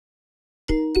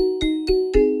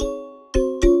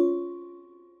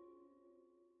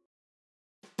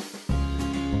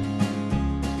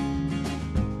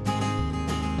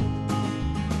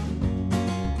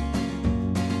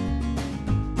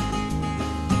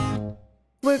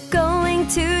We're going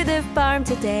to the farm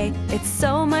today. It's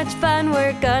so much fun,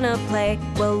 we're gonna play.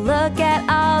 We'll look at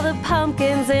all the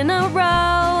pumpkins in a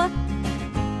row.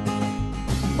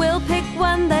 We'll pick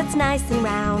one that's nice and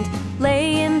round,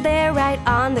 laying there right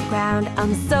on the ground.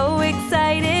 I'm so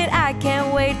excited, I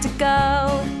can't wait to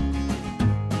go.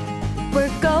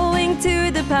 We're going to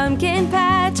the pumpkin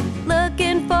patch,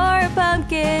 looking for a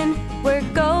pumpkin. We're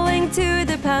going to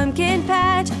the pumpkin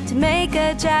patch to make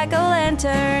a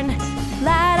jack-o'-lantern.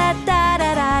 La da da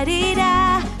da da dee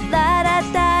da, la da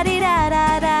da dee da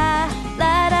da da,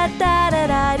 la da da da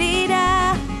da dee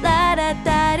da, la da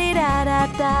da dee da da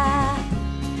da.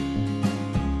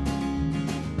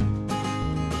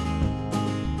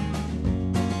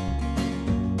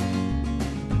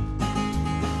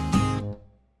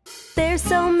 There's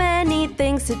so many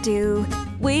things to do.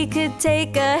 We could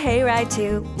take a hayride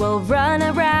too. We'll run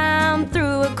around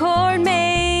through a corn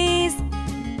maze.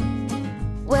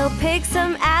 We'll pick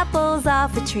some apples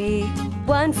off a tree,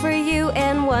 one for you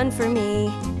and one for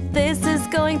me. This is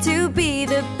going to be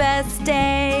the best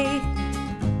day.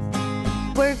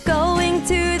 We're going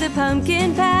to the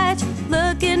pumpkin patch,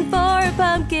 looking for a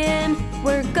pumpkin.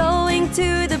 We're going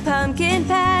to the pumpkin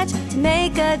patch to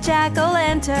make a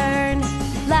jack-o'-lantern.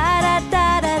 La da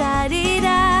da da da dee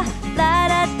da, la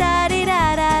da da dee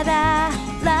da da da,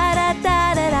 la da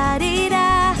da da da dee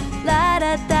da, la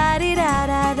da da dee da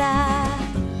da da.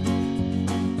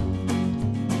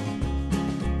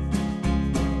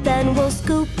 Then we'll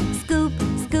scoop, scoop,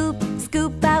 scoop,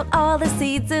 scoop out all the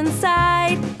seeds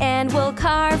inside. And we'll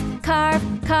carve, carve,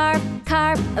 carve,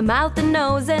 carve a mouth and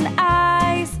nose and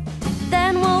eyes.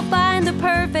 Then we'll find the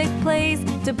perfect place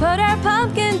to put our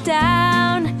pumpkin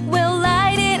down. We'll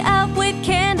light it up with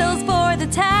candles for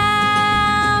the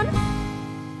town.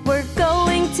 We're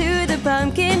going to the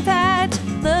pumpkin patch,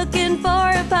 looking for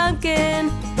a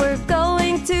pumpkin. We're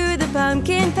going to the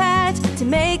pumpkin patch to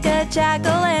make a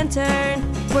jack-o'-lantern.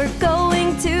 We're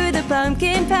going to the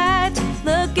pumpkin patch,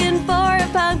 looking for a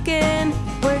pumpkin.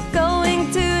 We're going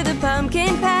to the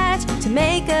pumpkin patch to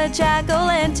make a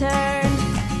jack-o'-lantern.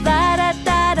 La da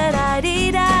da da da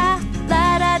dee da,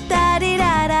 la da da dee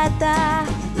da da da,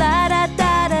 la da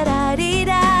da da da dee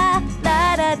da,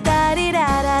 la da da dee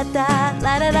da da da,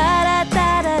 la da da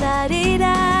da da da dee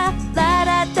da, la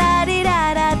da da dee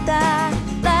da da da,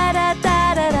 la da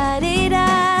da da da dee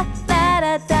da, la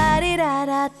da da dee da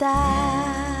da da.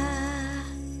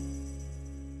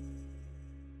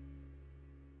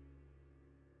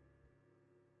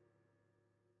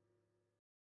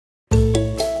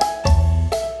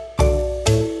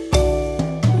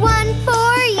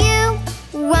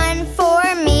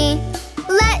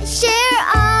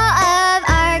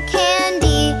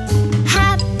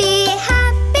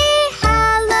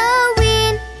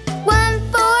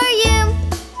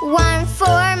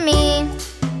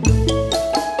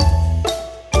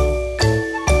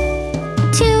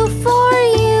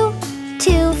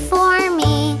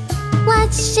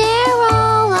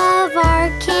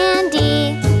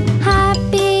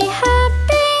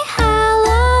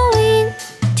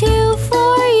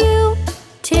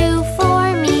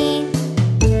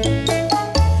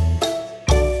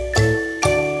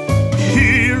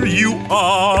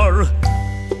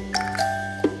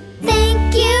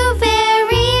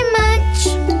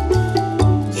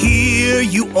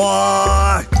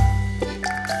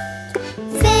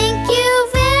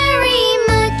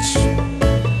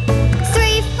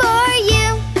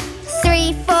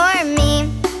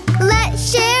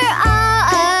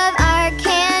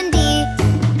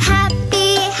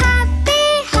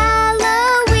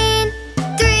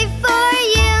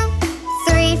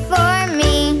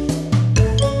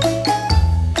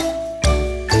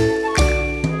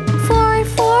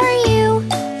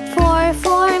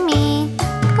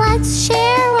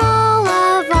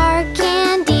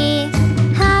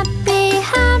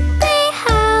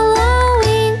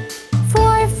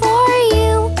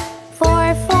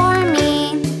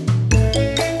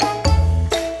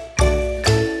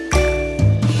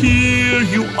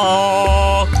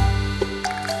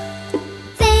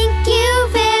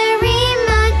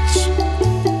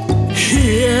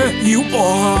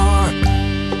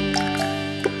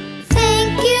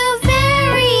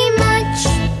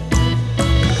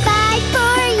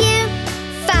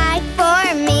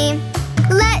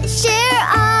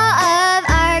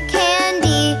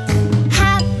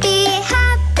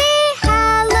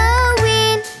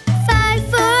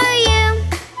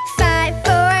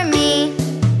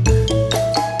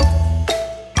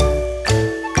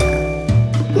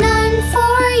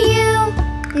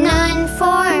 None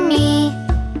for me.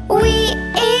 We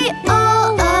ate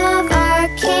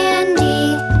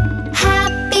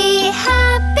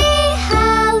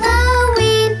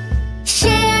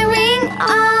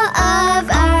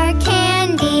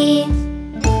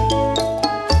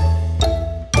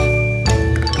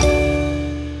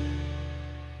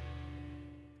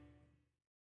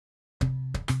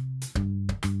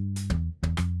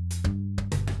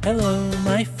Hello,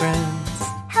 my friends.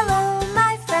 Hello,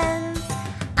 my friends.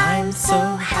 I'm so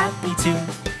happy to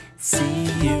see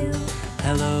you.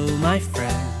 Hello, my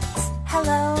friends.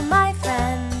 Hello, my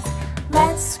friends.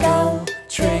 Let's go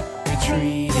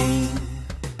trick-or-treating.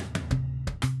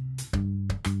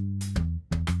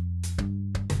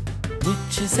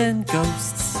 Witches and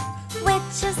ghosts,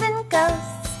 Witches and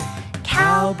ghosts,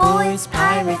 cowboys,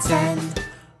 pirates, and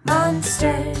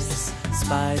monsters,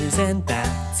 spiders and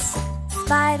bats.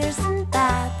 spiders and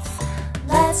bats.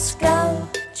 Let's go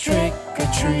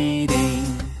trick-or-treating.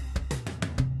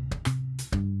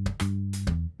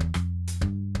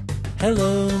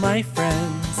 Hello, my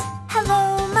friends.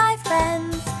 Hello, my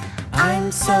friends.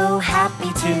 I'm so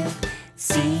happy to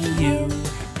see you.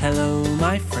 Hello,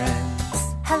 my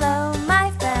friends. Hello,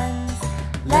 my friends.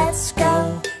 Let's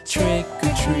go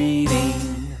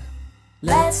trick-or-treating.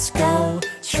 Let's go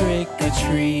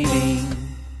trick-or-treating.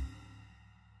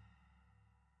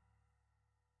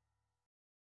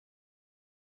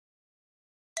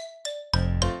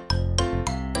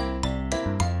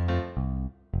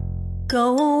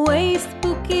 Go away,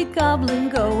 spooky goblin,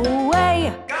 go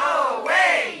away. Go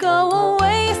away! Go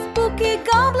away, spooky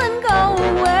goblin, go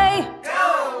away.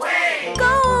 Go away!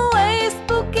 Go away,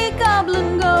 spooky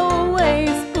goblin, go away.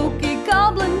 Spooky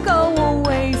goblin, go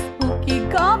away. Spooky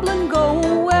goblin, go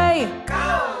away.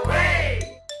 Go away!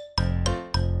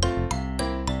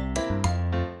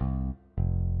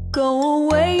 Go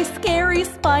away, scary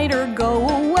spider, go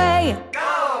away.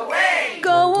 Go away!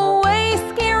 Go away,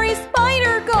 scary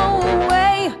spider, go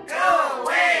away. Go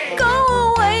away! Go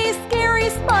away, scary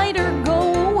spider, go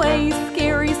away.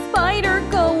 Scary spider,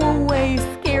 go away.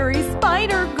 Scary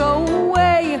spider, go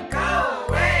away. Go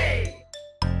away!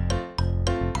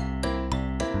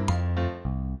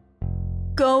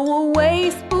 Go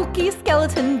away, spooky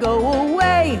skeleton, go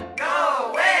away. Go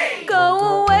away! Go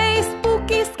away,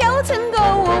 spooky skeleton, go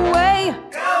away.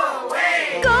 Go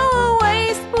away! Go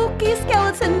away, spooky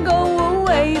skeleton, go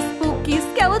away. Spooky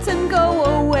skeleton, go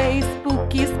away.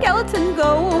 Spooky skeleton,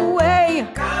 go away.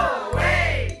 Go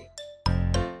away!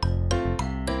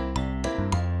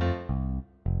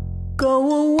 Go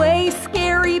away,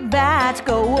 scary bat,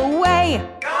 go away.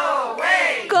 Go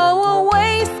away! Go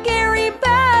away, scary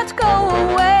bat, go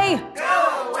away. Go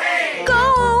away! Go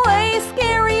away,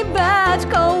 scary bat,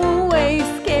 go away.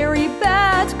 Scary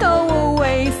bat, go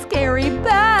away. Scary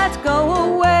bat, go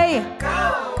away. Go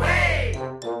away!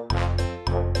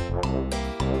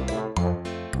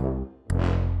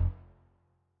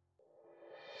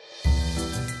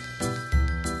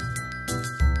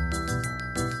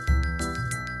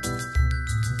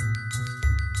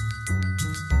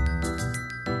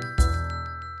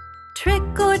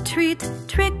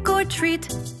 Trick or treat,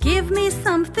 give me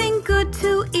something good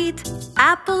to eat.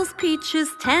 Apples, peaches,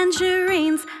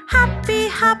 tangerines, happy,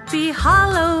 happy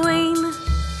Halloween.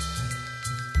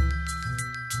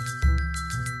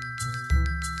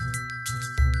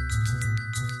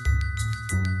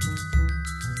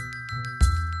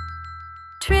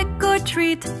 Trick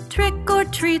or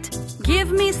treat,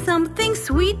 give me something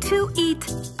sweet to eat.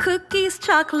 Cookies,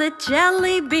 chocolate,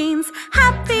 jelly beans,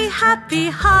 happy, happy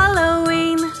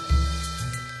Halloween.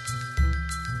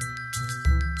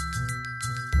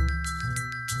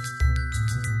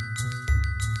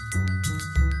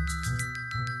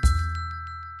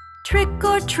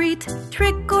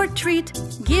 Trick or treat,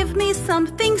 give me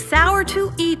something sour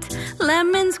to eat.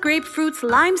 Lemons, grapefruits,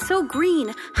 lime so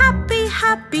green, happy,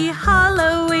 happy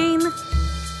Halloween.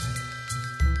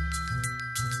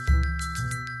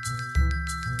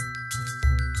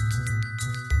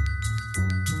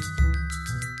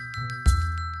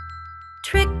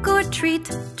 Trick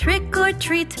or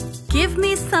treat, give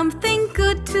me something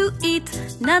good to eat.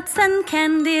 Nuts and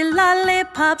candy,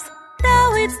 lollipops,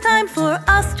 now it's time for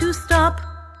us to stop.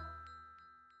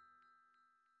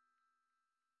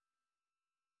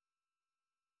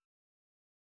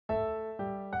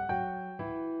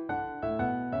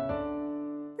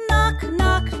 Knock,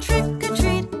 knock, trick or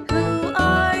treat, who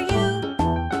are you?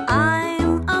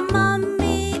 I'm a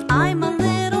mummy, I'm a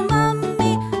little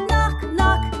mummy. Knock,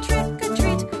 knock, trick or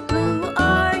treat, who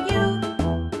are you?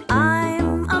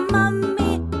 I'm a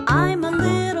mummy, I'm a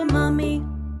little mummy.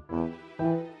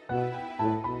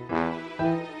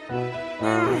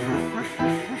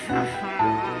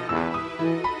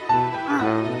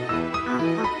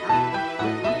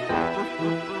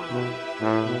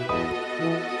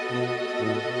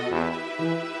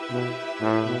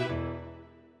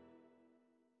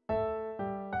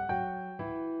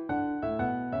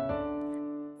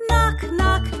 Knock,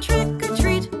 knock, trick or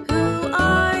treat, who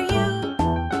are you?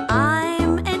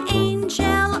 I'm an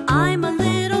angel, I'm a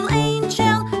little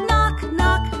angel. Knock,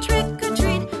 knock,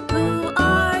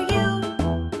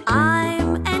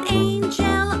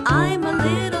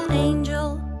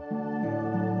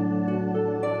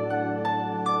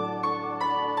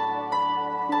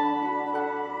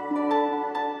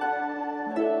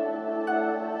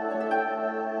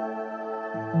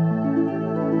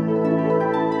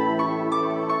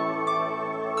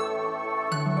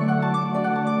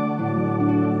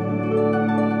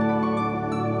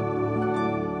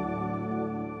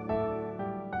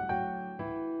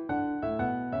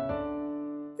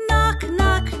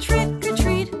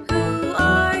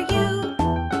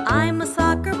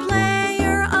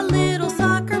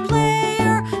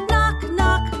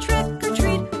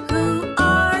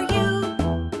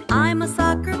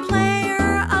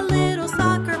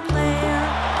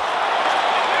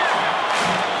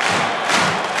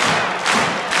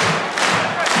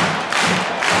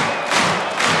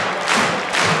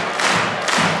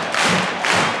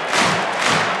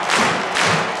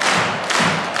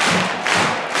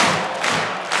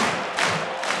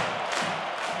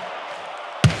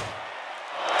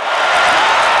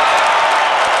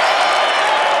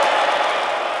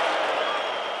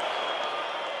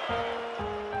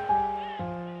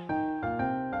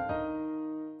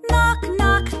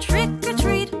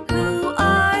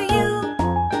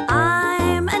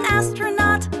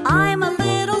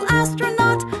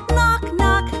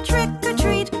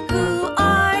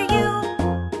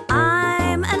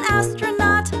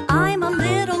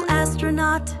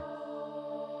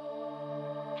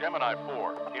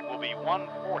 154. It will be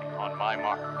 140 on my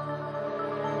mark.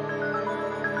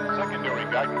 Secondary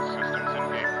guidance systems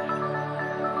engaged.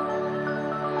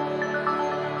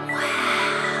 Wow.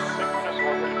 Synchronous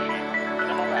orbit achieved.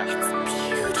 Minimum action. It's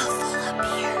beautiful up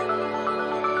here.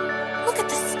 Look at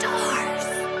the stars.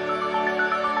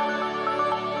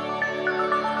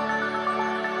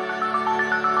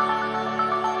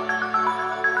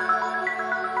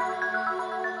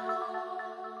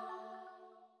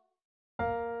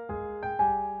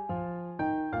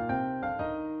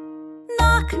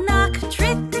 Knock, knock,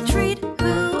 trick or treat,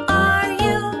 who are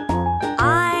you?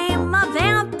 I'm a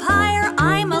vampire,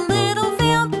 I'm a little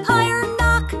vampire.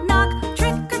 Knock, knock,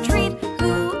 trick or treat,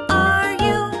 who are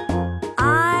you?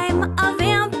 I'm a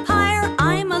vampire,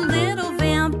 I'm a little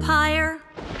vampire.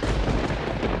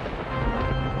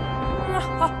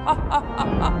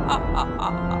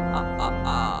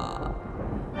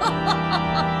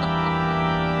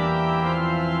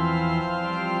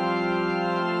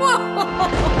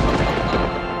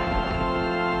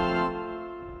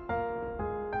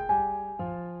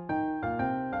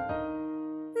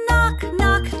 Knock,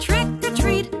 knock, trick or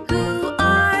treat, who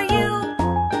are you?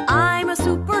 I'm a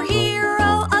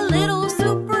superhero, a little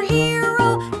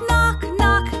superhero. Knock,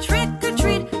 knock, trick or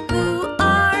treat, who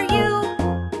are you?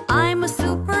 I'm a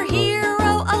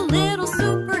superhero, a little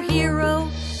superhero.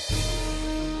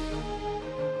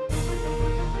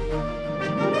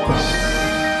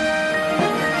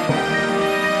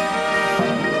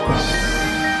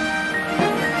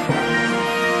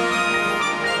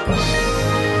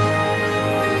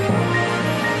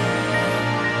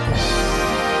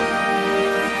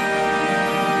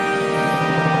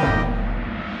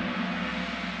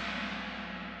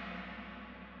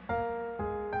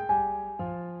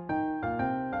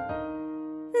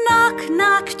 Knock,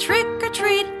 knock, trick or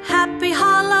treat, happy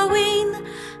Halloween,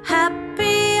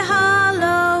 happy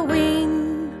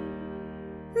Halloween.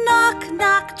 Knock,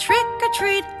 knock, trick or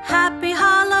treat, happy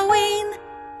Halloween,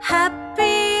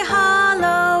 happy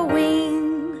Halloween.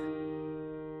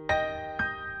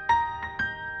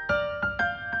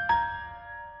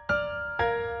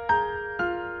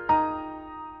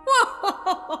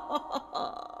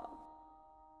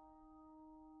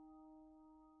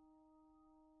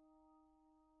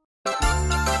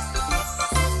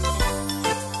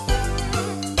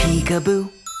 Peekaboo,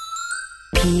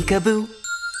 peekaboo,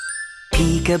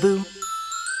 peekaboo,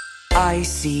 I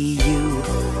see you.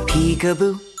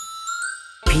 Peekaboo,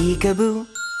 peekaboo,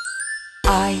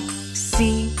 I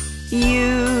see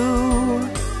you.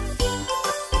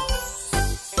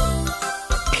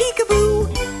 Peekaboo,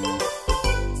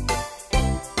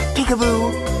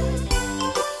 peekaboo,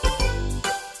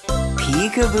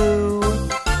 peekaboo,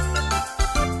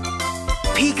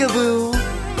 peekaboo,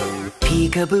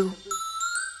 peekaboo.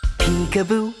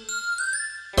 Peekaboo,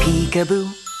 peekaboo,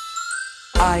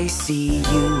 I see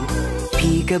you.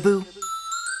 Peekaboo,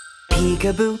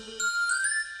 peekaboo,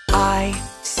 I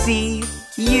see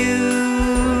you.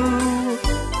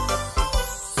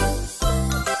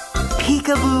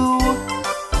 Peekaboo,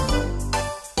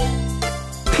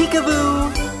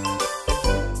 peekaboo,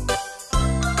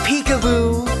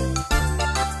 peekaboo,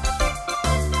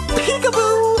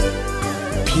 peekaboo,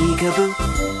 peekaboo,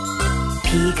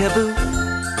 peekaboo.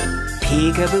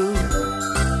 Peekaboo,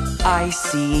 I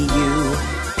see you.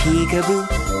 Peekaboo,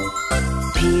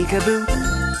 peekaboo,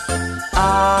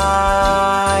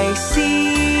 I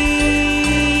see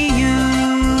you.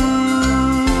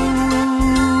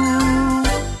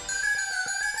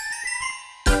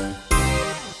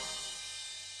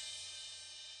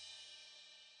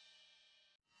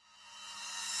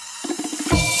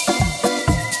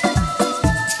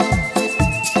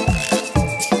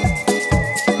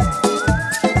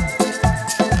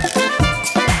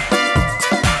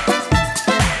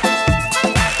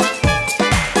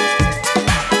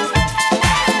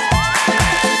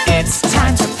 It's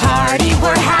time to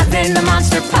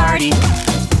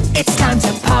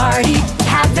party,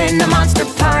 having a monster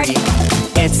party.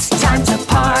 It's time to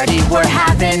party, we're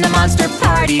having a monster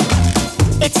party.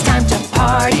 It's time to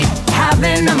party,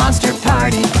 having a monster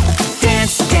party.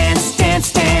 Dance, dance,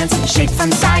 dance, dance, shake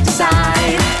from side to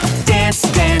side. Dance,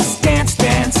 dance, dance,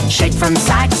 dance, shake from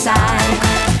side to side.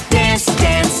 Dance,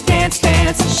 dance, dance,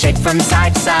 dance, shake from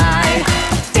side to side.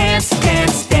 Dance,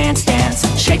 dance, dance, dance,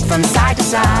 shake from side to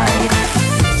side.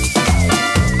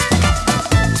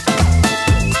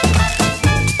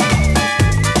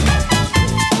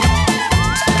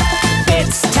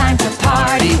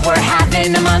 We're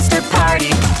having a monster party.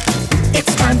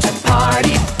 It's time to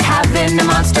party, having a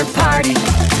monster party.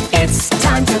 It's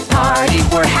time to party,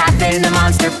 we're having a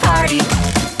monster party.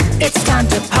 It's time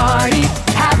to party,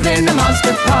 having a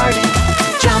monster party.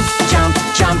 Jump, jump,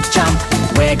 jump, jump,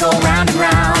 wiggle round and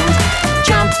round.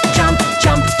 Jump, jump,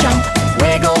 jump, jump,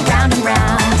 wiggle round and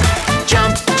round.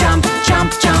 Jump, jump,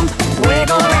 jump, jump,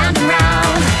 wiggle round and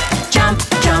round. Jump,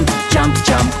 jump, jump,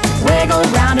 jump, wiggle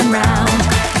round and round.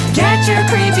 Get your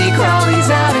creepy crawlies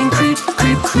out and creep,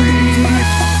 creep, creep.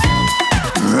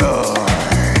 Roar.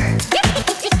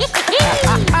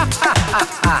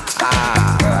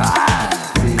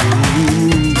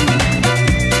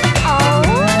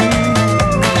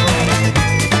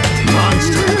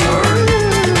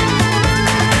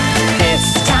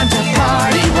 It's time to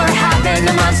party, having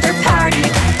a monster party.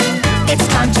 It's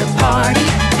time to party,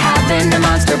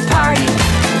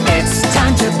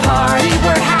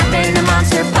 we're having a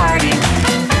monster party.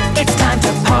 It's time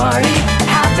to party,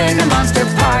 having a monster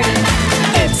party.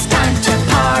 It's time to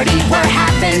party, we're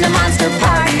having a monster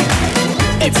party.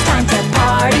 It's time to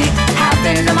party,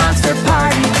 having a monster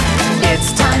party.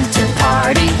 It's time to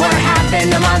party, we're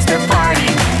having a monster party.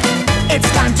 It's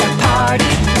time to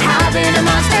party, having a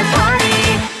monster party.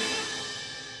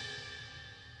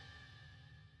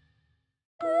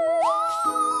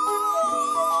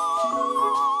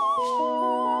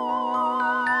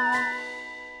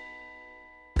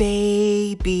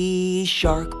 Baby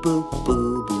shark, boo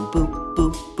boo boo boo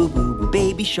boo boo boo boo.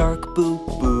 Baby shark, boo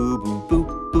boo boo boo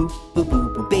boo boo boo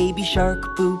boo. Baby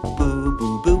shark, boo boo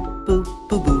boo boo boo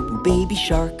boo boo boo. Baby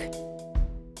shark.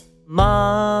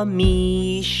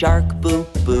 Mommy shark, boo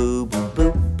boo boo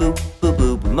boo boo boo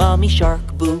boo boo. Mommy shark,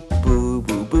 boo boo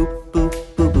boo boo boo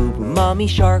boo boo boo. Mommy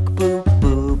shark, boo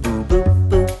boo boo boo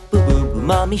boo boo boo boo.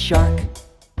 Mommy shark.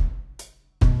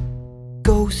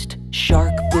 Ghost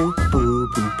shark, boo boo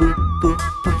boo boo boo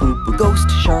boo boo boo. Ghost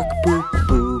shark, boo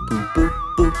boo boo boo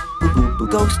boo boo boo boo.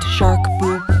 Ghost shark,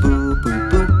 boo boo boo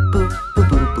boo boo boo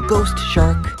boo boo. Ghost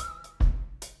shark.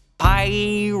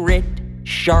 Pirate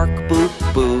shark, boo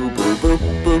boo boo boo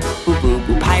boo boo boo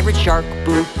boo. Pirate shark,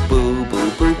 boo boo boo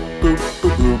boo boo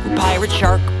boo boo boo. Pirate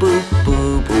shark, boo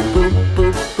boo boo boo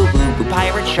boo boo boo boo.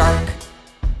 Pirate shark.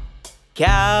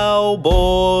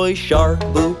 Cowboy shark,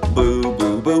 boo boo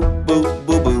boo boo boo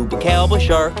boo boo boo. Cowboy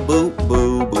shark, boo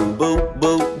boo boo boo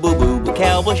boo boo boo boo.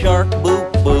 Cowboy shark, boo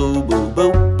boo boo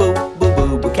boo boo boo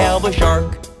boo boo. Cowboy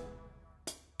shark.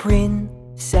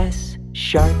 Princess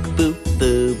shark, boo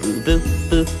boo boo boo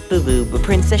boo boo boo boo.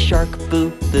 Princess shark, boo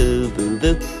boo boo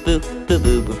boo boo boo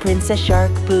boo boo. Princess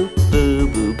shark, boo boo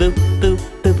boo boo boo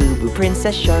boo boo boo.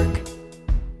 Princess shark.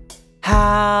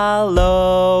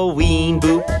 Halloween,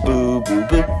 boo boo boo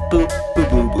boo boo boo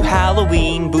boo boo.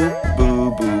 Halloween, boo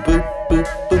boo boo boo boo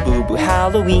boo boo boo.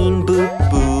 Halloween, boo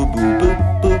boo boo boo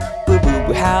boo boo boo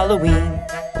boo. Halloween.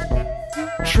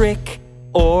 Trick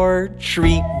or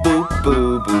treat, boo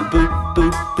boo boo boo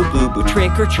boo boo boo boo.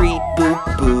 Trick or treat, boo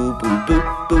boo boo boo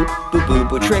boo boo boo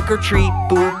boo. Trick or treat,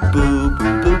 boo boo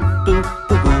boo boo boo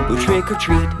boo boo boo. Trick or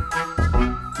treat.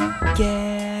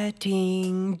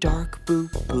 Getting dark, boo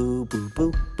boo boo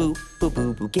boo boo boo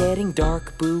boo boo. Getting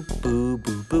dark, boo boo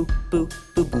boo boo boo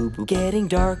boo boo boo. Getting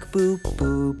dark, boo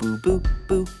boo boo boo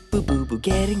boo boo boo boo.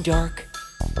 Getting dark.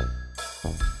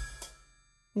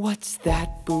 What's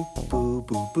that, boo boo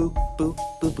boo boo boo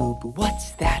boo boo boo?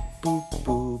 What's that, boo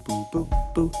boo boo boo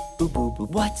boo boo boo boo?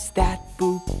 What's that,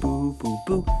 boo boo boo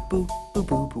boo boo boo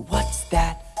boo boo? What's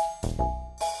that?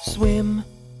 Swim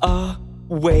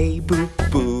away, boo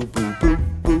boo boo boo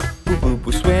boo boo boo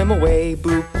boo. Swim away,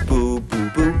 boo boo boo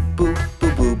boo boo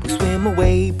boo boo boo. Swim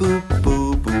away, boo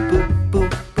boo boo boo boo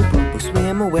boo boo boo.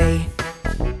 Swim away.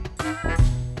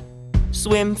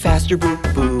 Swim faster, boo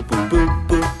boo boo boo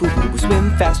boo boo boo.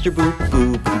 Swim faster, boo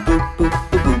boo boo boo boo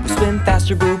boo boo. Swim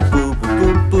faster, boo boo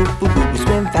boo boo boo boo.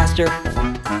 Swim faster.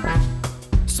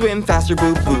 Swim faster,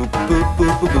 boo boo boo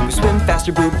boo boo boo. Swim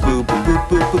faster, boo boo boo boo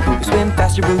boo boo. Swim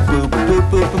faster, boo boo boo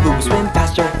boo boo boo. Swim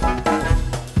faster.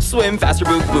 Swim faster,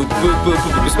 boo boo boo boo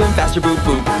boo. Swim faster, boo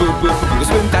boo boo boo boo.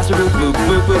 Swim faster, boo boo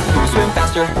boo boo boo. Swim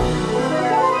faster.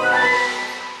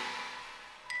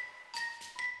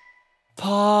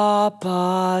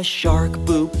 Papa shark,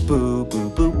 boo boo boo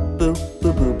boo boo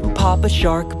boo boo boo. Papa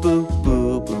shark, boo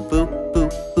boo boo boo boo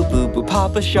boo boo boo.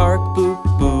 Papa shark, boo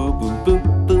boo boo boo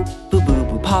boo boo boo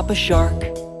boo. Papa shark.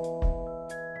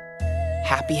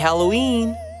 Happy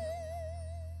Halloween!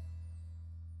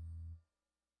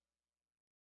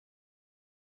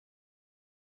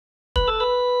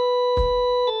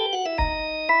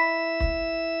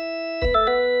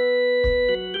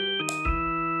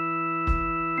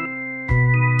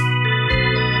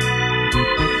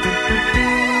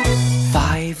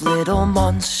 Little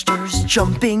monsters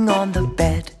jumping on the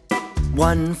bed.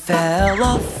 One fell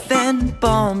off and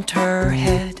bumped her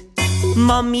head.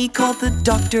 Mommy called the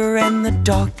doctor and the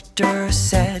doctor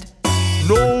said,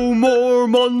 "No more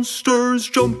monsters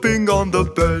jumping on the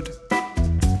bed."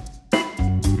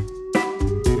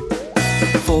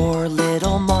 4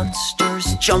 little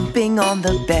monsters jumping on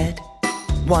the bed.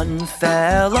 One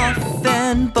fell off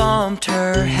and bumped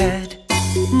her head.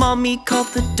 Mommy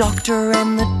called the doctor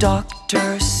and the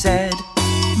doctor said,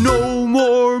 "No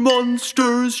more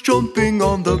monsters jumping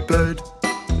on the bed."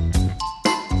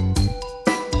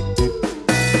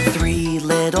 3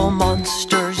 little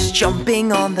monsters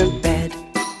jumping on the bed.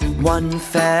 One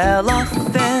fell off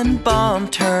and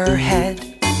bumped her head.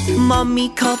 Mommy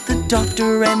called the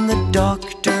doctor and the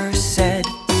doctor said,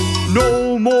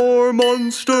 "No more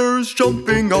monsters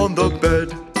jumping on the bed."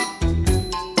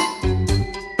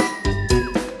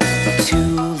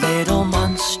 2 little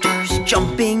monsters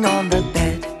jumping on the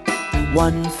bed.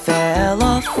 One fell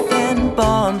off and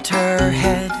bumped her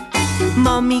head.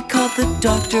 Mommy called the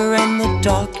doctor and the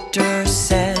doctor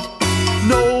said,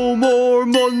 "No more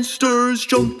monsters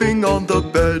jumping on the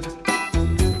bed."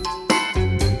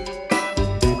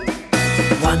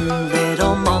 1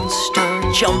 little monster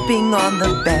jumping on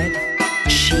the bed.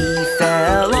 She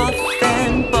fell off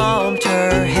and bumped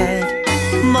her head.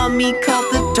 Mommy called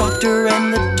the doctor and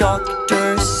the doctor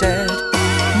said,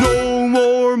 "No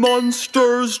more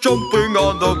monsters jumping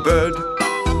on the bed."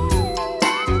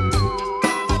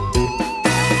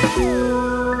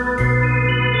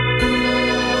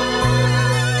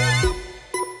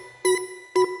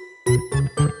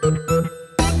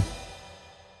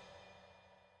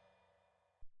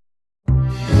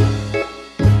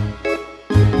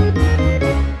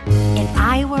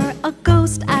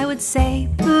 Say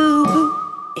boo boo.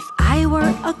 If I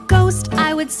were a ghost,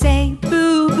 I would say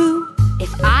boo boo.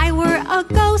 If I were a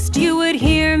ghost, you would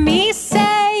hear me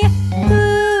say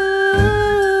boo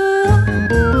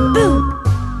boo.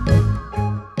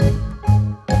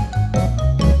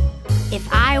 If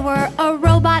I were a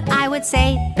robot, I would say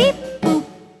beep boop.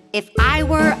 If I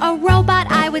were a robot,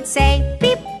 I would say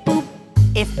beep boop.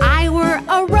 If I were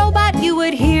a robot, you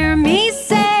would hear me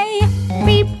say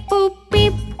beep boop,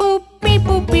 beep boop, beep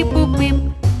boop, beep boop, beep.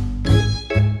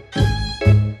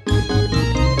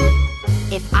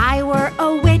 If I were a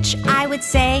witch, I would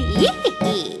say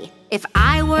yee-hee-hee. If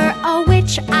I were a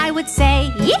witch, I would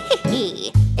say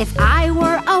yee-hee-hee. If I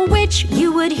were a witch, you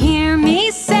would hear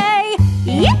me say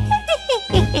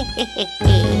yee-hee-hee-hee.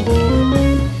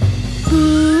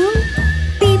 Boom,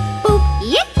 beep boop,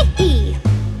 yee-hee-hee.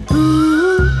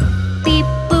 Boom, beep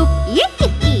boop,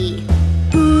 yee-hee-hee.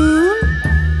 Boom,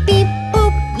 beep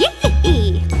boop,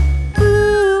 yee-hee-hee.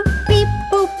 Boop, beep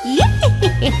boop,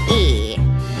 yee-hee-hee.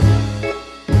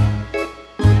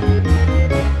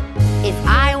 If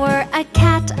I were a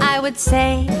cat, I would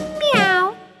say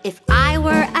meow. If I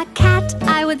were a cat,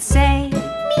 I would say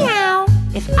meow.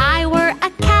 If I were a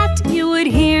cat, you would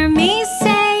hear me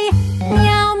say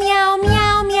meow, meow,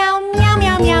 meow, meow, meow,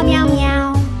 meow, meow, meow, meow.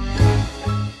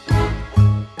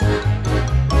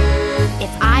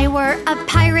 If I were a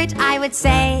pirate, I would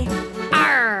say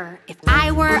arr. If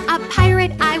I were a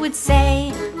pirate, I would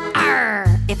say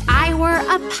arr. If I were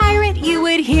a pirate, you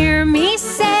would hear me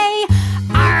say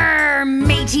arr,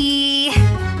 matey.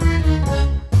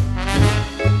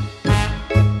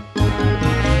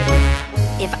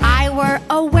 If I were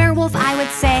a werewolf, I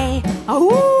would say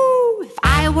oh. If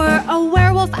I were a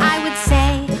werewolf, I would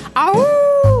say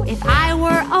oh. If I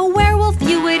were a werewolf,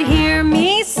 you would hear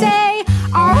me say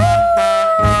oh.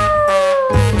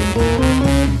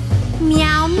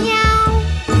 Meow, meow,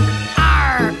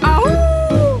 arr,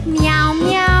 oh. Meow,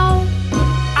 meow,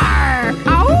 arr,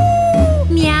 oh.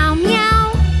 Meow,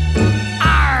 meow,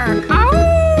 arr,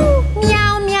 oh.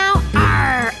 Meow, meow,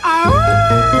 arr, oh.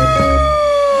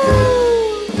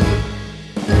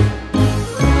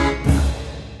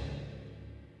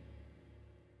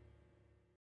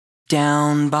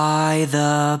 Down by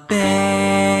the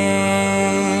bay,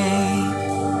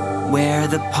 where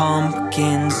the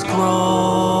pumpkins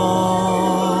grow,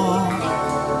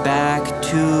 back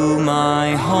to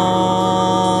my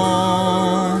home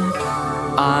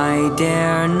I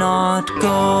dare not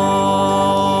go.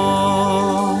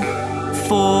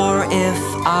 For if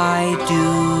I do,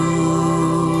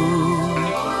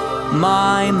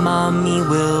 my mommy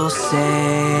will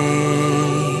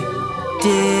say,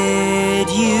 "Did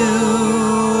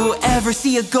you ever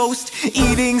see a ghost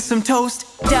eating some toast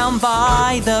down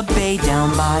by the bay, down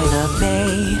by the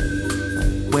bay,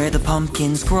 where the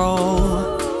pumpkins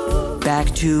grow?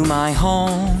 Back to my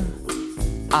home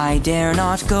I dare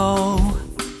not go,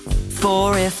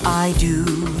 for if I do,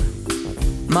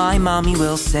 my mommy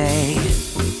will say,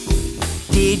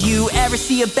 "Did you ever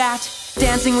see a bat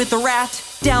dancing with a rat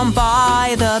down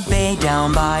by the bay,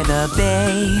 down by the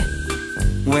bay,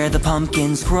 where the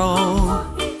pumpkins grow.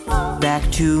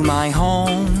 Back to my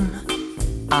home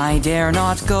I dare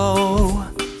not go,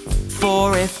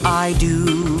 for if I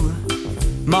do,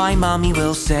 my mommy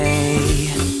will say,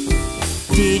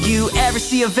 did you ever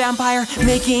see a vampire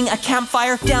making a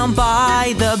campfire down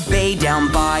by the bay,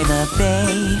 down by the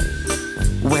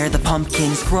bay, where the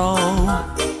pumpkins grow?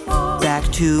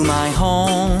 Back to my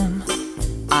home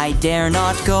I dare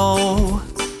not go,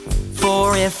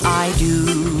 for if I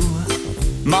do,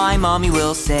 my mommy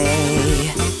will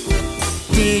say,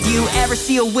 did you ever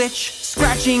see a witch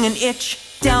scratching an itch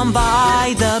down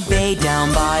by the bay,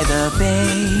 down by the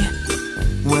bay,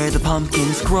 where the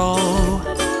pumpkins grow?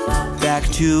 Back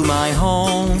to my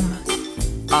home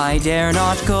I dare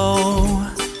not go,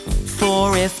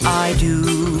 for if I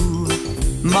do,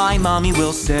 my mommy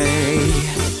will say,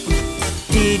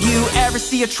 did you ever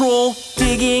see a troll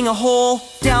digging a hole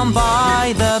down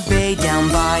by the bay, down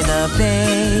by the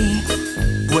bay,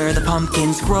 where the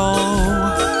pumpkins grow?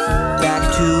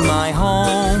 Back to my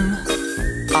home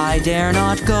I dare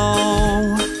not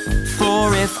go,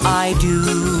 for if I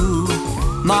do,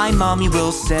 my mommy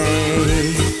will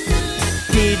say,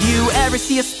 did you ever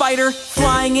see a spider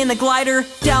flying in a glider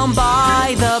down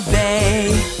by the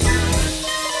bay,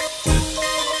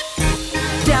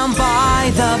 down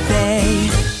by the bay?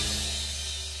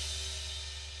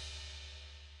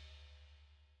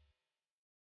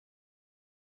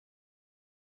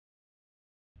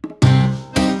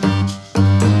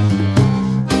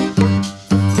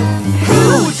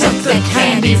 Who took the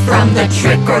candy from the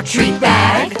trick-or-treat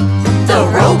bag? The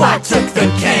robot took the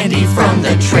candy from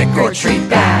the trick-or-treat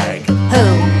bag.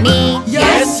 Who? Me?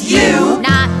 Yes, you.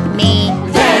 Not me.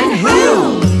 Then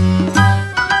who?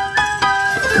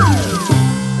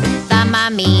 The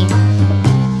mummy.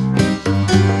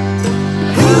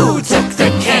 Who took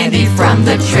the candy from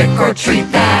the trick-or-treat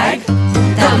bag?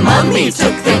 The mummy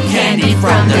took the candy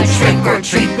from the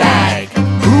trick-or-treat bag.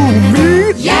 Who,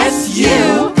 me? Yes,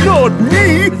 you. Not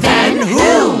me! Then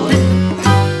who?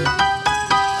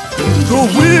 The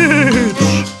witch!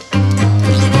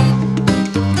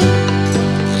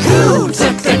 Who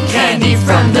took the candy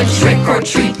from the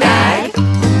trick-or-treat bag?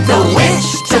 The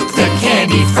witch took the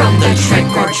candy from the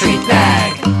trick-or-treat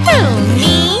bag. Who?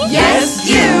 Me? Yes,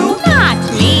 you. Not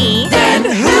me. Then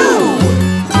who?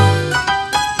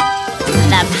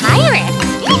 The pirate.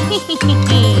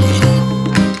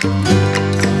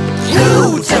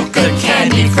 Who took the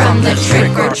candy from the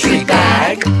trick-or-treat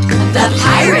bag? The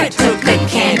pirate took the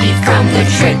candy from the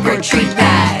trick-or-treat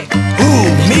bag. Who,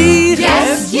 me?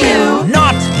 Yes, you.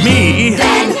 Not me!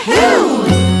 Then who?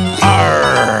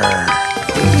 Arr!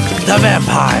 The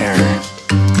vampire!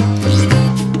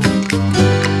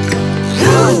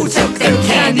 Who took the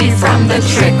candy from the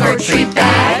trick-or-treat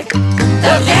bag?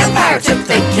 The vampire took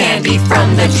the candy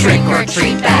from the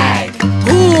trick-or-treat bag.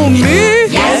 Who, me?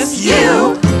 Yes,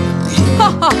 you.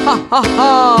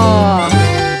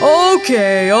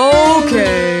 Okay,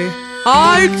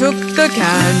 I took the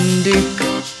candy.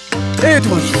 It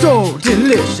was so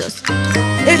delicious.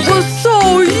 It was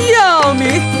so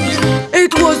yummy.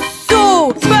 It was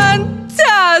so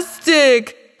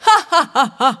fantastic. Ha ha ha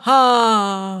ha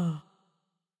ha.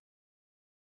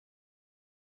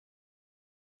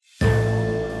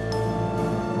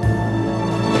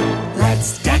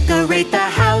 Let's decorate the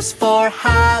house for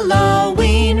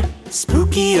Halloween.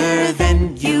 Spookier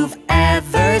than you've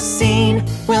ever seen.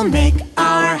 We'll make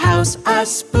our house a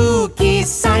spooky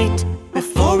sight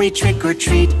before we trick or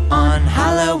treat on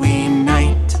Halloween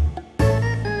night.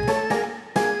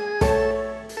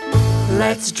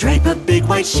 Let's drape a big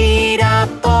white sheet up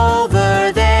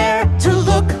over there to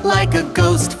look like a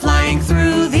ghost flying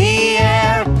through the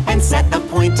air, and set a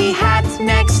pointy hat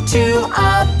next to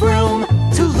a broom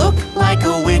to look like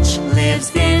a witch lives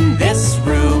in this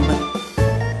room.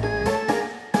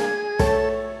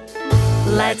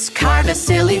 Let's carve a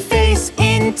silly face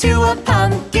into a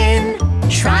pumpkin,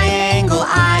 triangle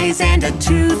eyes and a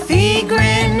toothy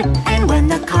grin. And when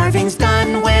the carving's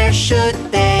done, where should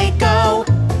they go?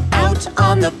 Out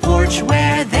on the porch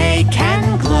where they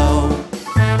can glow.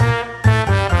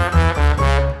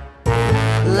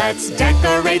 Let's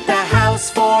decorate the house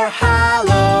for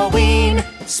Halloween.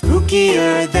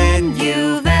 Spookier than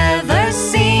you've ever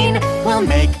seen. We'll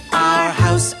make our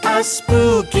house a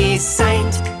spooky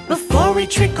sight before we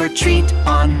trick or treat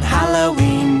on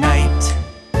Halloween night.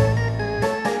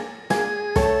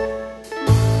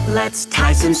 Let's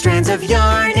tie some strands of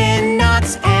yarn in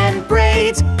knots and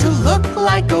braids to look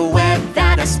like a web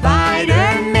that a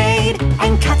spider made,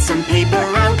 and cut some paper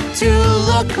out to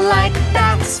look like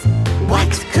bats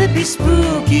What could be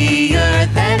spookier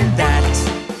than that?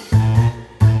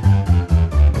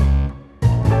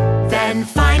 Then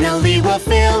finally we'll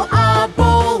fill a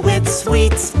bowl with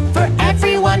sweets for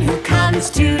everyone who comes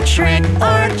to trick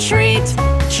or treat.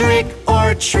 Trick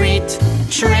or treat,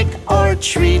 trick or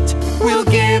treat. We'll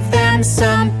give them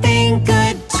something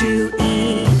good to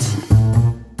eat.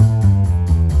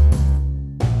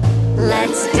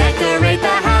 Let's decorate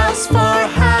the house for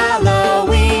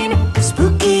Halloween.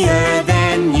 Spookier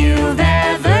than you've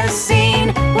ever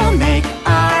seen. We'll make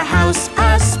our house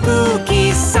a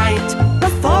spooky sight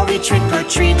before we trick or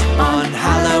treat on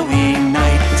Halloween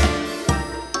night.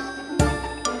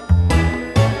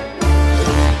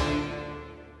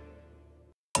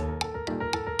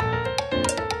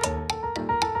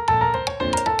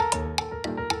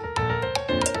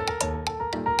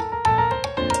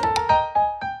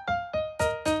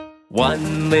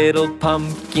 One little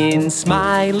pumpkin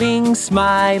smiling,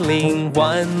 smiling.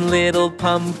 One little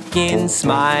pumpkin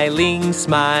smiling,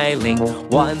 smiling.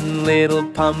 One little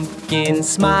pumpkin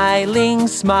smiling,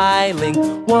 smiling.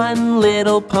 One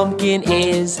little pumpkin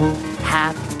is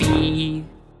happy.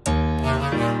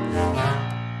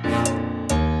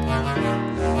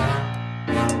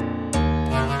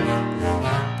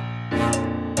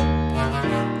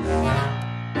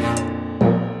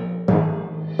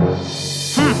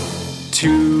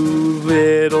 Two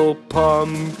little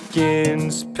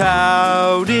pumpkins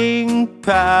pouting,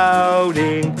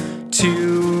 pouting.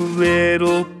 Two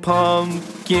little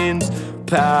pumpkins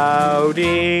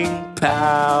pouting,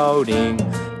 pouting.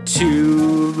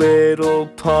 Two little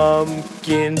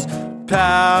pumpkins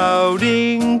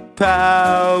pouting,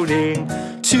 pouting.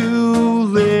 Two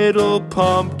little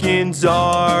pumpkins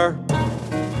are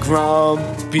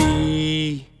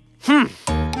grumpy.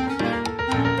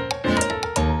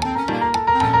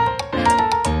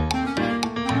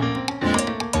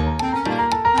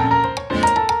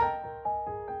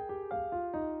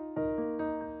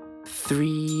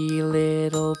 Three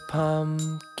little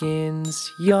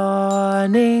pumpkins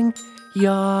yawning,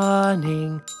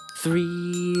 yawning.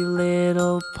 Three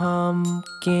little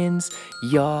pumpkins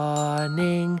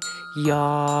yawning,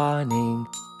 yawning.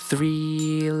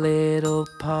 Three little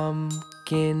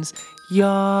pumpkins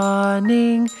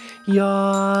yawning,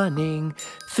 yawning.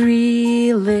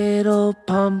 Three little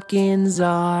pumpkins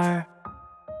are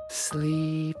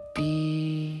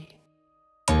sleepy.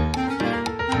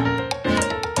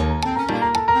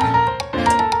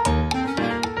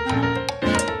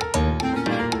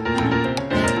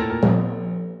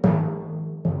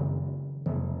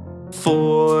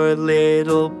 Four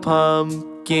little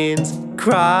pumpkins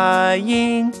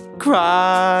crying,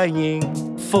 crying.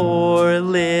 Four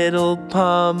little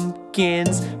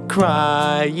pumpkins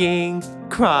crying,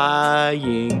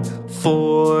 crying.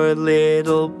 Four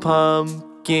little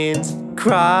pumpkins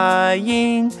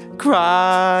crying,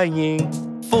 crying.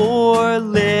 Four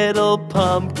little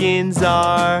pumpkins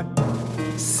are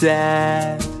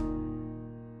sad.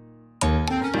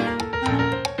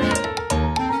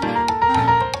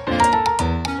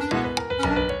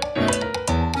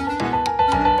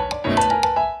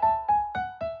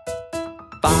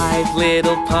 Five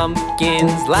little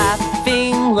pumpkins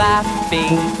laughing,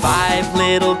 laughing. Five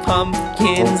little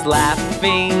pumpkins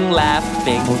laughing,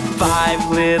 laughing. Five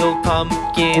little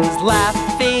pumpkins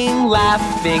laughing,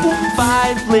 laughing.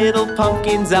 Five little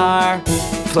pumpkins are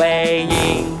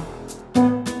playing.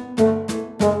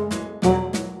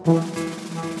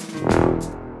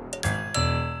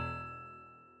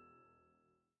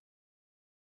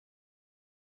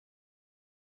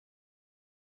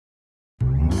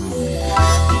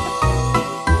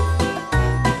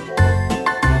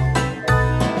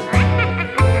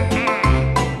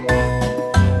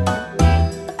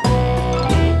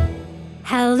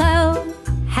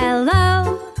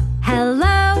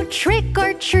 Trick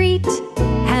or treat.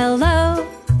 Hello,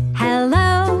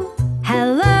 hello,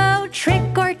 hello,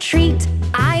 trick or treat.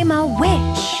 I'm a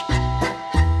witch.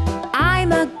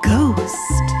 I'm a ghost.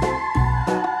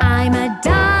 I'm a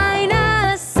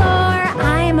dinosaur.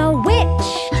 I'm a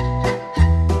witch.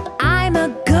 I'm a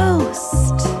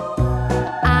ghost.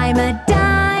 I'm a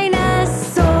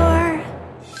dinosaur.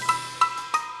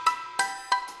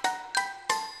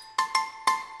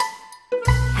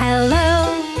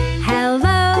 Hello,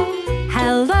 hello,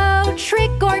 hello,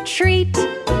 trick or treat.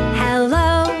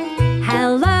 Hello,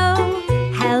 hello,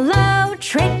 hello,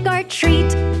 trick or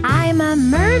treat. I'm a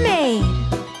mermaid.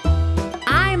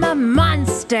 I'm a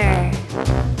monster.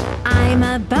 I'm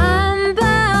a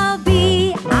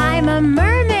bumblebee. I'm a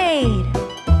mermaid.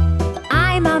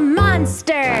 I'm a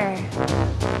monster.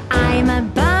 I'm a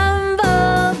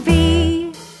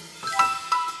bumblebee.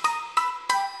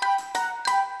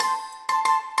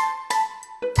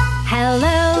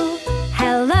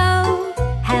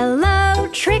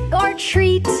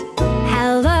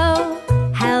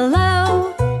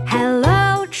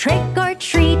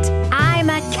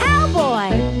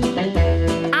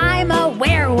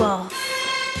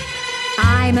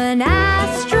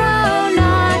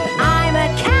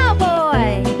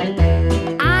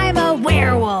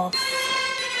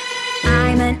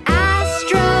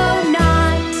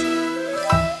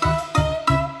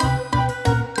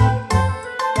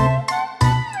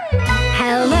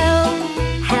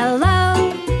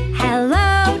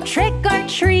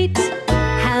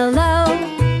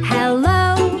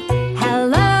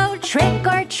 trick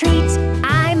or treat.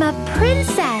 I'm a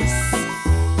princess.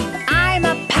 I'm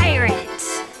a pirate.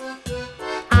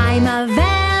 I'm a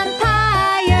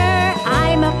vampire.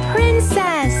 I'm a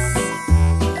princess.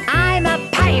 I'm a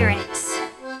pirate.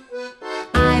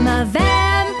 I'm a vampire.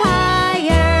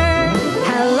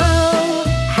 Hello,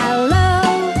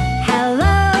 hello,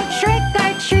 hello, trick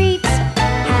or treat.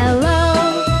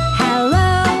 Hello,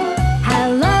 hello,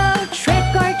 hello,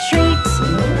 trick or treat.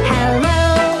 Hello,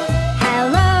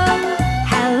 hello,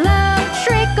 hello,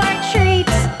 trick or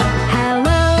treat.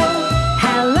 Hello,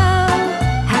 hello,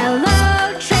 hello,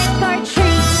 trick or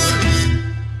treat.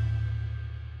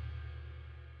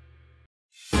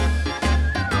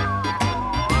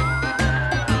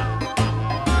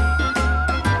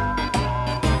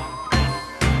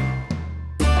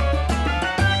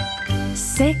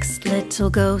 6 little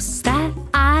ghosts that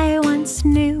I once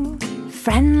knew.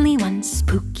 Friendly ones,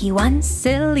 spooky ones,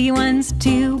 silly ones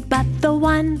too. But the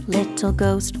one little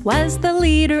ghost was the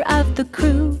leader of the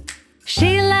crew.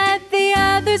 She led the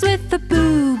others with the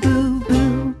boo boo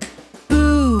boo.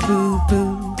 Boo boo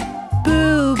boo.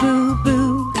 Boo boo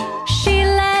boo. She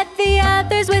led the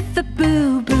others with the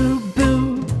boo boo boo.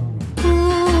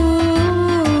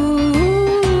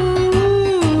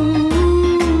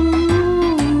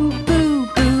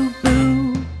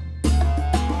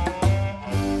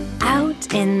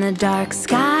 In the dark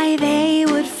sky they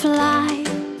would fly,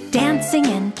 dancing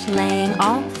and playing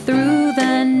all through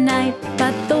the night.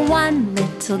 But the one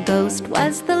little ghost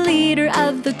was the leader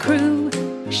of the crew.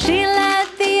 She led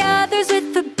the others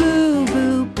with the boo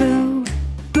boo boo.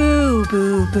 Boo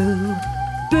boo boo.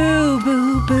 Boo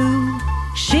boo boo.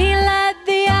 She led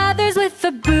the others with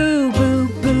the boo boo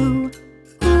boo.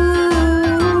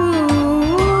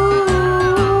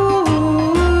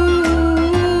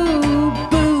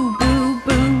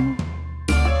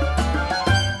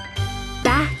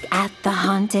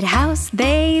 Haunted house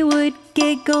they would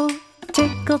giggle,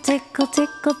 tickle, tickle,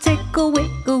 tickle, tickle,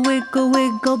 wiggle, wiggle,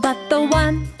 wiggle. But the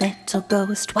one little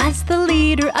ghost was the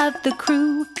leader of the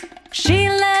crew. She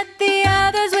led the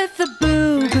others with the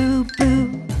boo boo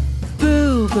boo.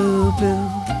 Boo boo boo.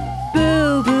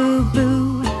 Boo boo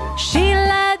boo. She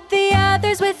led the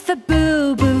others with the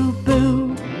boo boo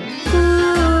boo.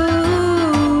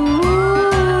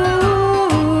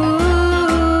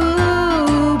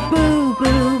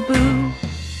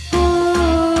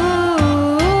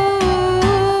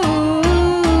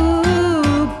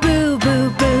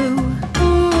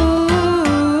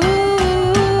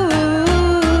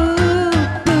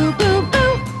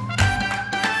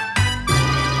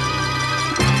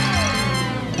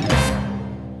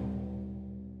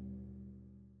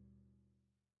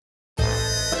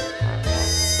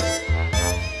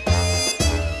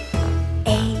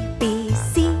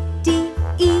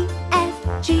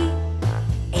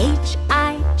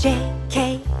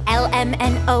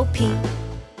 M-N-O-P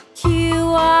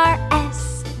Q-R-S-T-U-V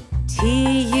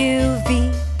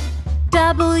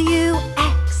W-X-Y-and-Z.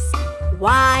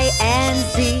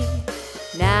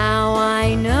 Now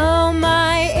I know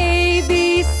my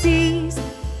ABCs.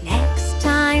 Next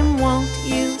time won't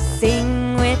you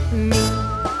sing with me?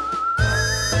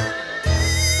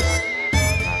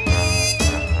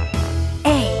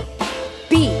 A,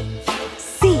 B,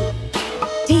 C,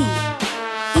 D,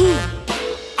 E,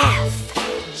 F,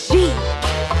 G,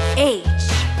 H,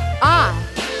 I,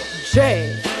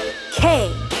 J,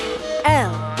 K,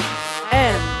 L,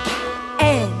 M,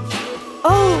 N,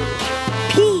 O,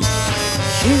 P,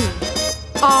 Q,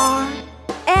 R,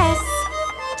 S,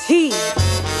 T,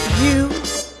 U,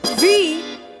 V,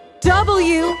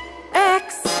 W, X,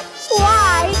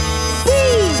 Y, Z.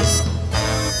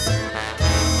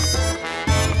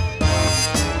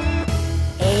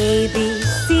 A, B,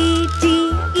 C, D,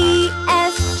 E,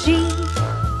 F, G,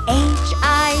 H,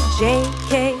 I, J,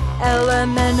 K, L,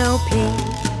 M, N, O, P,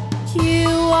 Q,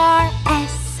 R,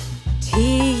 S, T,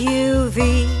 U,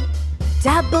 V,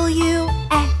 W,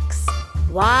 X,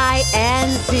 Y,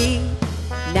 and Z.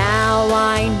 Now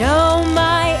I know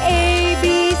my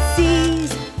ABCs.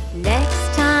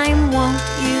 Next time won't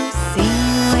you sing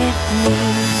with me?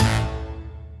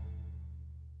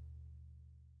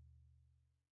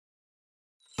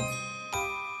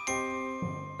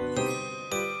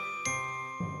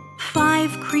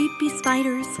 5 creepy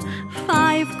spiders,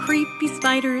 5 creepy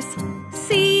spiders.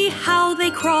 See how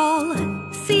they crawl,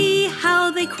 see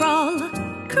how they crawl.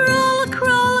 Crawl,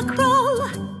 crawl, crawl,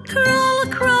 crawl,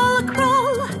 crawl,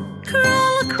 crawl,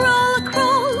 crawl, crawl,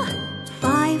 crawl.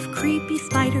 5 creepy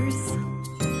spiders.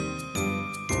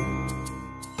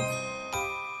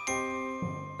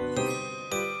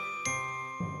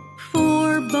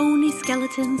 Four bony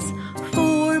skeletons,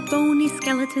 4 bony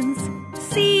skeletons.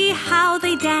 See how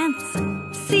they dance.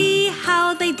 See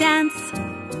how they dance.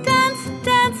 Dance,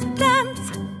 dance,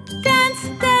 dance. Dance,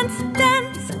 dance,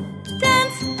 dance.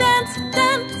 Dance, dance,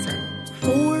 dance.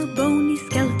 4 bony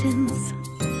skeletons.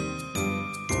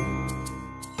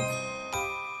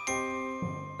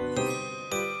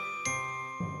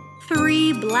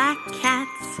 Three black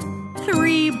cats.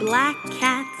 3 black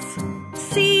cats.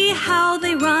 See how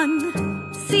they run.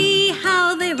 See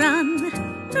how they run.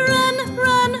 Run,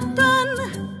 run, run.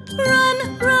 Run,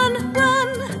 run,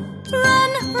 run.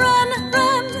 Run, run,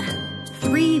 run.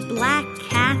 3 black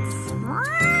cats.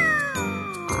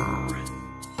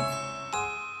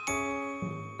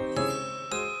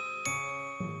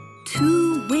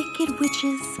 Two wicked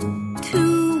witches.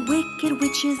 2 wicked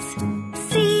witches.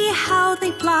 See how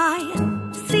they fly.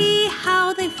 See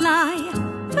how they fly.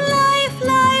 Fly,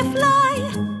 fly, fly.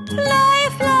 Fly,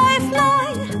 fly, fly.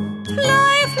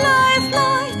 Fly, fly,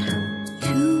 fly.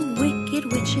 2 wicked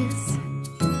witches.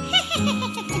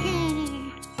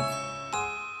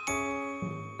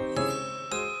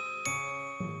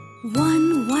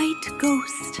 One white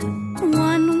ghost.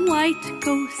 1 white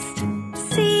ghost.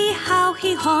 See how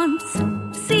he haunts.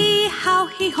 See how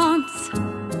he haunts.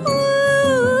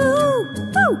 Ooh,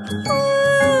 ooh,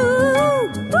 ooh,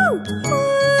 ooh,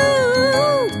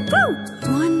 ooh, ooh.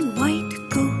 1 white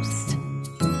ghost.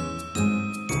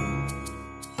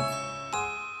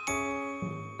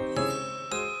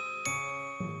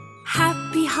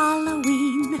 Happy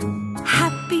Halloween.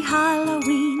 Happy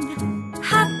Halloween.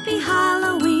 Happy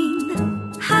Halloween.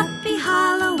 Happy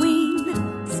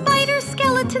Halloween. Spiders,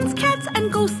 skeletons, cats,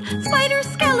 and ghosts. Spiders,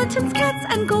 skeletons, cats,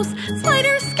 and ghosts.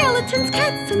 Spiders, skeletons,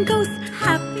 cats, and ghosts.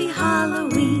 Happy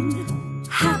Halloween.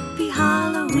 Happy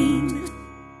Halloween.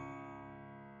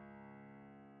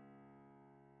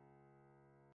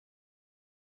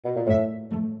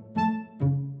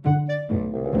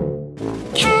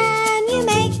 Can you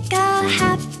make a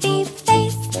happy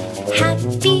face?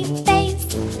 Happy face,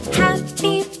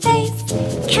 happy face.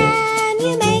 Can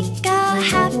you make a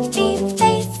happy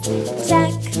face?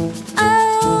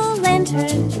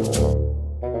 Jack-o'-lantern.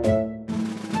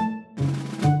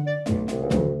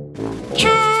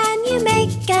 Can you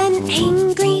make an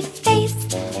angry face?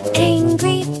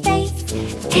 Angry face,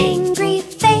 angry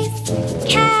face.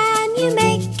 Can you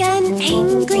make an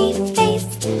angry face?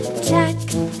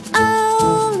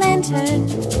 Jack-o'-lantern.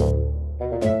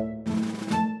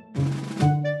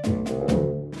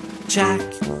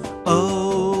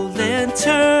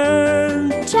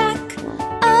 Jack-o'-lantern.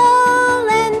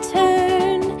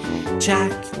 Jack-o'-lantern.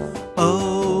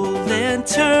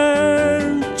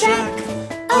 Jack-o'-lantern.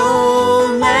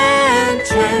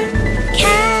 Jack-o'-lantern.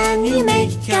 Can you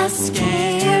make a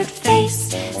scared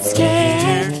face?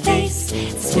 Scared face,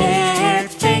 scared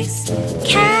face.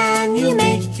 Can you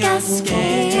make a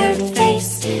scared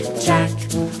face?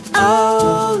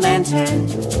 Jack-o'-lantern.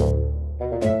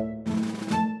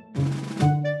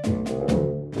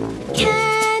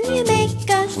 Can you make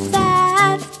a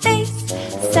sad face?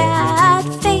 Sad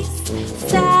face,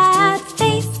 sad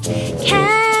face.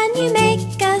 Can you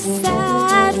make a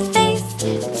sad face?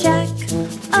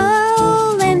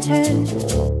 Jack-o'-lantern.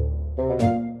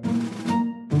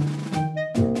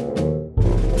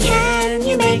 Can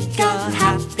you make a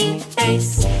happy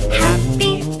face?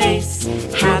 Happy face,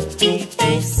 happy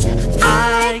face.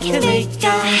 I can make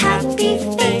a happy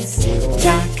face.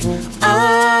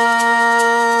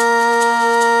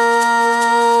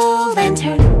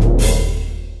 Jack-o'-lantern.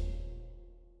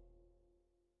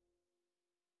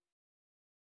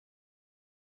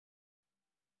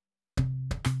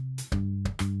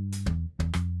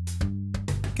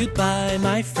 Goodbye,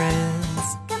 my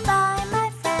friends. Goodbye, my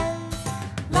friends.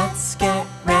 Let's get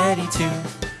ready to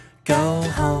go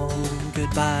home.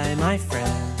 Goodbye, my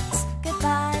friends.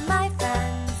 Goodbye, my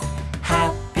friends.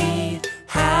 Happy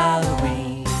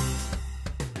Halloween.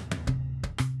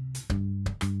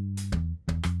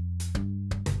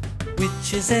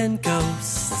 Witches and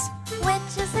ghosts,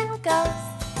 Witches and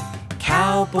ghosts.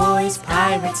 cowboys,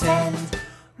 pirates, and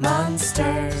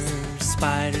monsters,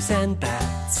 spiders and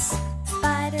bats.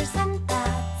 Spiders and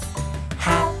bats.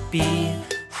 Happy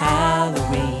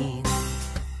Halloween.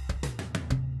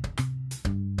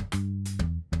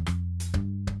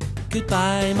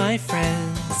 Goodbye, my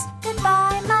friends.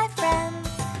 Goodbye, my friends.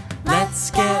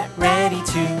 Let's get ready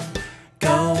to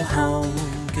go home.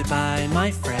 Goodbye,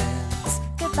 my friends.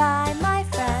 Goodbye, my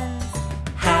friends.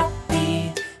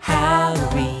 Happy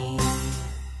Halloween.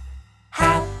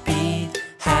 Happy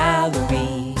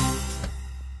Halloween.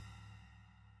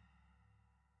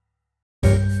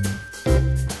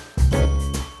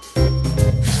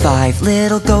 5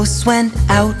 little ghosts went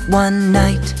out one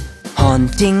night,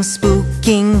 Haunting,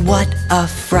 spooking, what a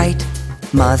fright.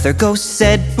 Mother Ghost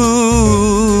said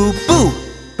boo, boo.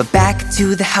 But back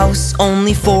to the house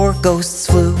only 4 ghosts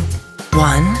flew.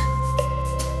 1,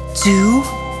 2,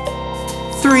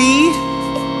 3,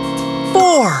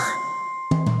 4.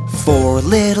 4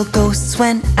 little ghosts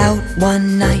went out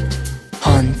one night.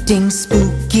 Haunting,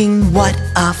 spooking, what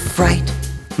a fright.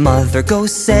 Mother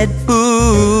Ghost said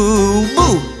boo,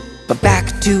 boo. But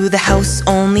back to the house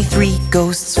only 3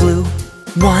 ghosts flew.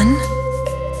 1,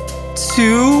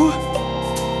 2,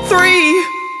 3.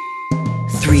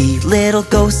 3 little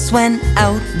ghosts went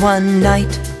out one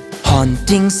night.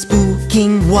 Haunting,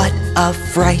 spooking, what a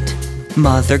fright.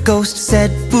 Mother Ghost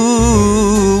said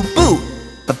boo, boo.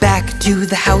 But back to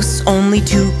the house only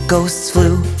 2 ghosts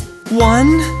flew.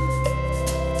 1,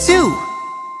 2.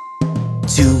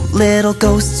 2 little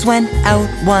ghosts went out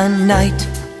one night.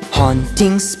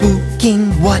 Haunting,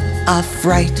 spooking, what a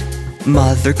fright.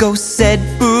 Mother Ghost said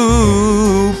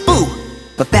boo, boo.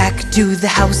 But back to the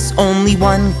house only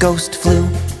 1 ghost flew.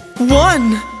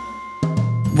 1.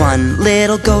 1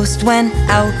 little ghost went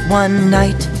out one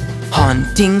night.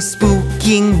 Haunting,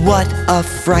 spooking, what a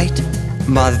fright.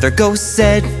 Mother Ghost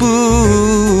said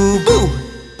boo, boo.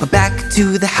 But back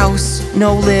to the house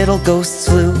no little ghosts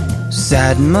flew.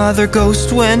 Sad Mother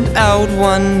Ghost went out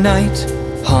one night.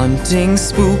 Haunting,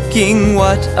 spooking,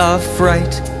 what a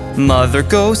fright. Mother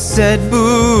Ghost said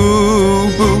boo,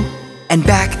 boo. And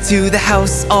back to the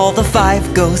house all the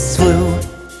 5 ghosts flew.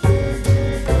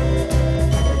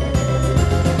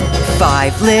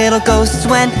 5 little ghosts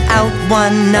went out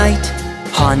one night.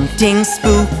 Haunting,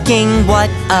 spooking, what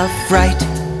a fright.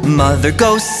 Mother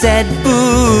Ghost said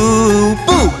boo,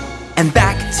 boo. And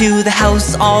back to the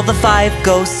house all the 5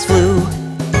 ghosts flew.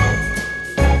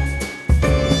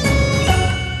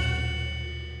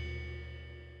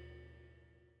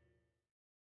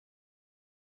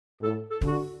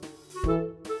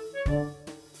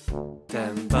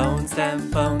 Dem bones,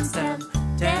 dem bones, dem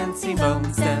dancing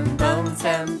bones, dem bones,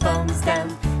 dem bones, dem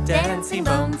dancing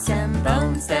bones, dem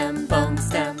bones, dem bones,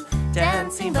 dem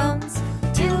dancing bones,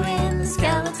 doing the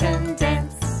skeleton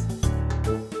dance.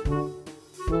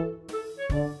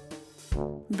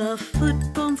 The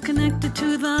foot bone's connected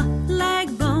to the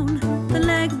leg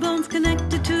bone's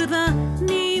connected to the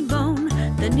knee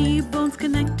bone's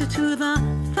connected to the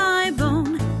thigh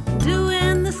bone,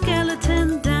 doing the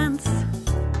skeleton dance.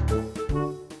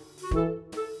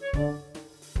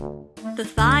 The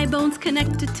thigh bone's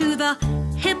connected to the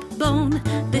hip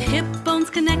bone's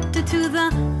connected to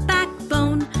the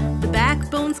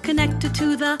backbone's connected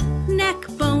to the neck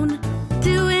bone,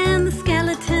 doing the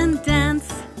skeleton dance.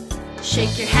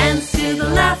 Shake your hands to the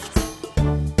left,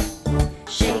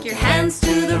 shake your hands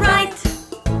to the right,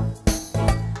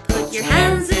 put your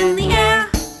hands in the air,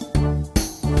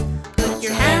 put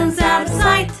your hands out of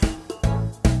sight.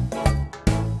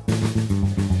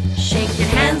 Shake your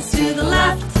hands to the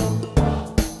left,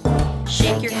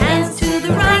 shake your hands to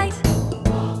the right,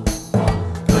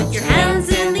 put your hands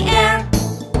in the air.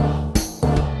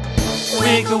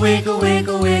 Wiggle, wiggle,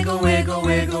 wiggle, wiggle, wiggle,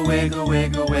 wiggle, wiggle,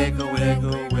 wiggle, wiggle,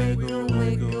 wiggle, wiggle,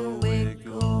 wiggle,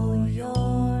 wiggle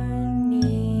your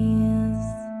knees.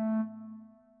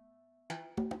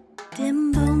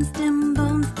 Dim bones, dim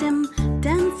bones, dim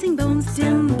dancing bones,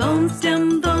 dim bones,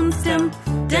 dim bones, dim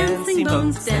dancing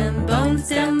bones, dim bones,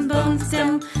 dim bones,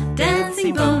 dim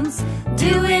dancing bones,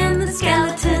 doing the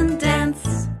skeleton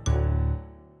dance.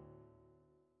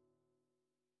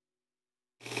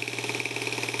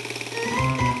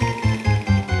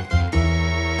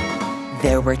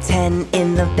 There were 10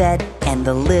 in the bed, and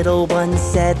the little one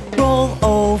said, roll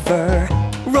over,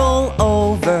 roll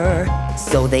over.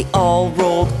 So they all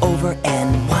rolled over,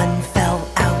 and 1 fell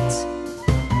out.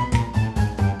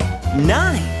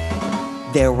 9.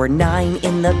 There were 9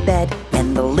 in the bed,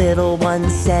 and the little one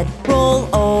said, roll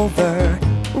over,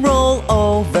 roll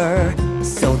over.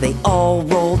 So they all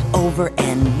rolled over,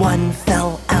 and 1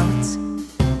 fell out.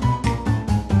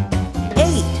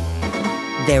 8.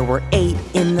 There were 8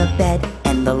 in the bed,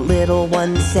 and the little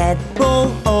one said,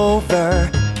 roll over,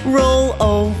 roll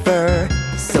over.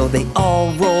 So they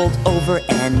all rolled over,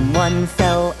 and 1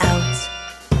 fell out.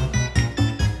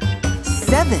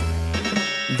 7.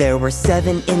 There were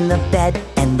 7 in the bed,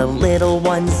 and the little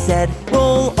one said,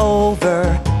 roll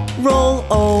over, roll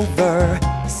over.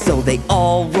 So they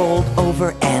all rolled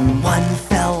over, and 1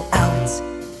 fell out.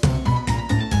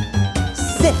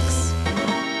 6.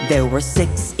 There were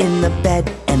 6 in the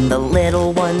bed, and the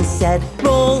little one said,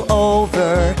 roll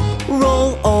over,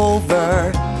 roll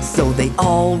over. So they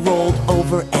all rolled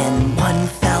over, and 1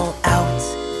 fell out.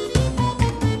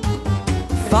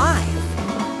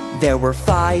 5. There were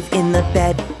 5 in the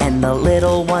bed, and the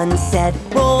little one said,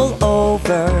 roll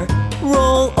over,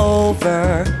 roll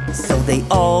over. So they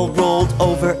all rolled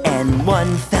over and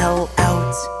one fell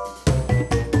out.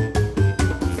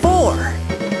 4.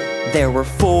 There were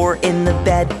 4 in the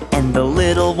bed, and the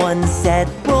little one said,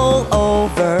 roll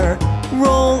over,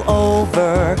 roll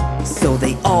over. So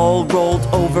they all rolled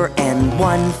over and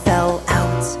one fell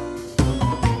out.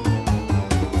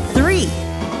 3.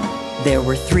 There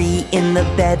were 3 in the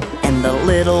bed, and the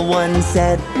little one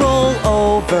said, roll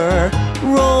over,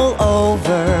 roll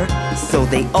over. So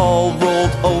they all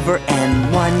rolled over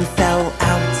and one fell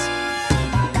out.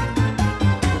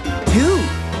 2.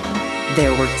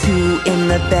 There were 2 in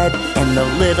the bed, and the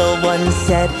little one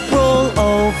said, roll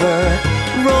over,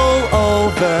 roll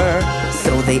over.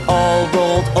 So they all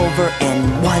rolled over and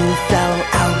one fell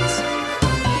out.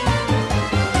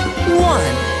 1.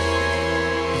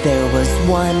 There was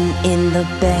 1 in the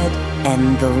bed,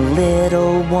 and the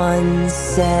little one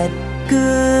said,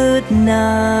 good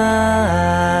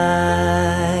night.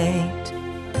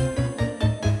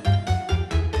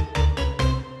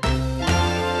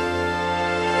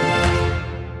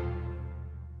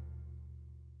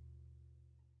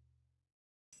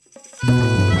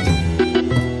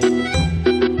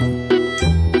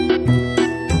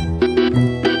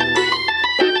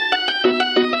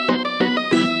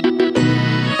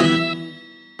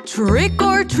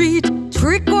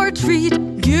 Trick or treat,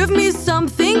 give me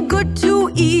something good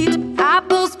to eat.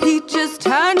 Apples, peaches,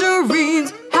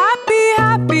 tangerines, happy,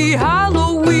 happy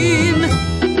Halloween.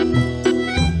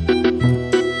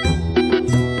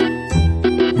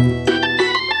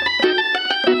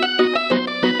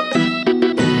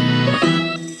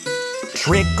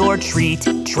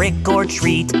 Trick or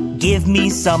treat, give me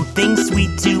something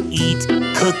sweet to eat.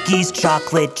 Cookies,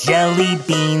 chocolate, jelly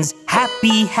beans,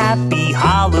 happy, happy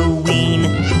Halloween.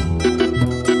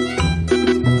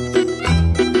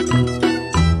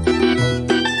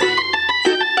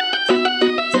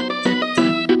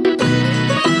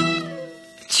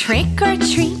 Trick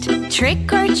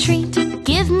or treat,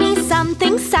 give me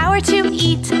something sour to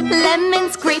eat.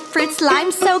 Lemons, grapefruits,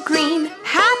 lime so green,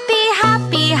 happy,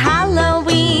 happy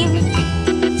Halloween.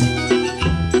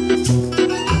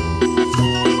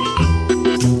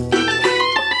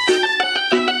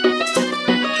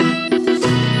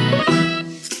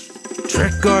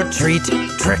 Trick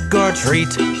or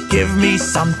treat, give me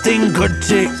something good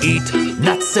to eat.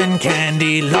 Nuts and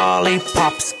candy,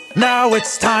 lollipops, now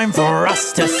it's time for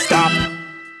us to stop.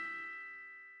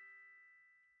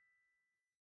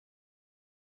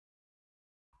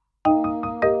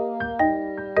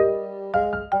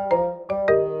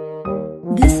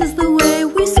 This is the way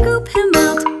we scoop him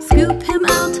out, scoop him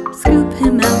out, scoop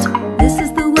him out. This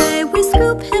is the way we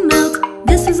scoop him out.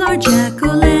 This is our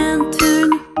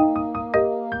jack-o'-lantern.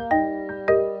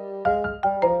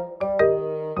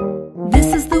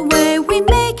 This is the way we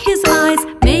make his eyes,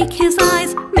 make his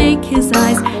eyes, make his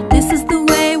eyes. This is the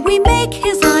way we make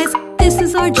his eyes. This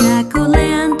is our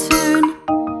jack-o'-lantern.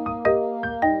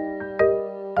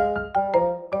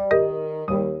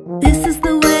 This is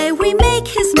the way we make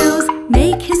his nose,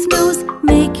 make his nose,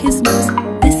 make his nose.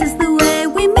 This is the way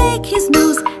we make his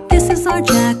nose. This is our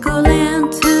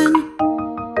jack-o'-lantern.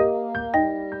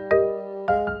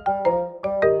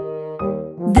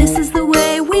 This is the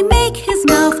way we make his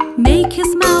mouth, make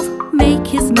his mouth, make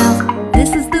his mouth.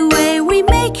 This is the way we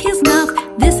make his mouth.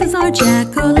 This is our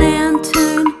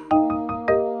jack-o'-lantern.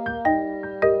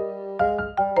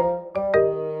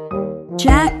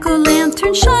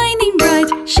 Jack-o'-lantern shining bright,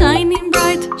 shining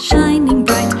bright, shining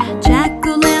bright.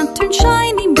 Jack-o'-lantern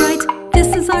shining bright.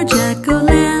 This is our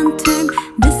jack-o'-lantern.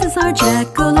 This is our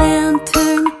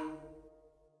jack-o'-lantern.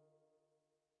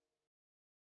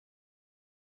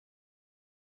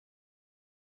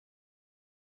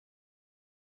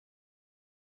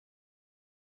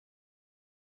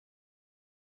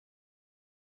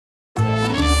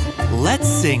 Let's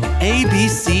sing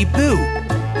ABC Boo.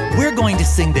 We're going to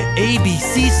sing the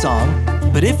ABC song,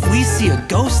 but if we see a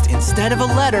ghost instead of a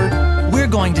letter, we're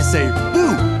going to say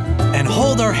boo and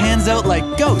hold our hands out like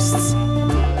ghosts.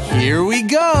 Here we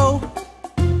go.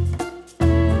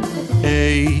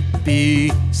 A,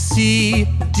 B, C,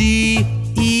 D,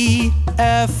 E,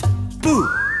 F, boo.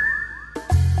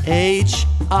 H,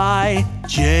 I,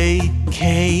 J,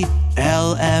 K,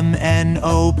 L, M, N,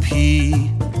 O,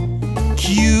 P,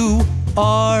 Q,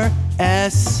 R,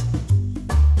 S,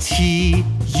 T,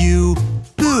 U,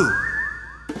 boo.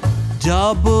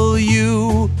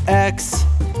 W, X,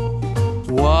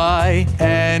 Y,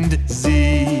 and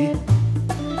Z.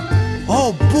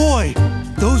 Oh boy,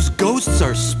 those ghosts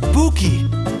are spooky.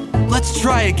 Let's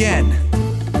try again.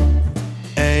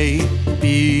 A,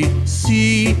 B, C,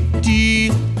 C,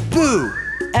 D, boo.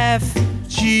 F,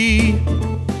 G,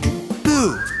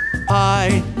 boo.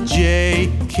 I,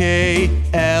 J, K,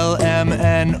 L, M,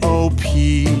 N, O,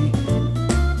 P,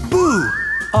 boo.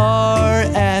 R,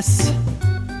 S,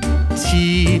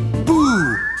 T,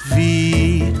 boo.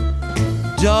 V,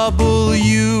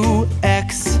 W,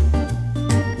 X,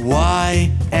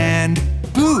 Y, and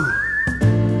boo.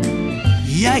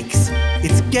 Yikes,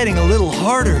 it's getting a little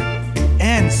harder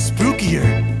and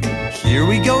spookier. Here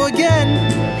we go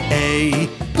again. A,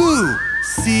 boo.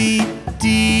 C,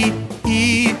 D,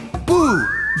 E, boo.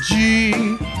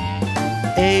 G,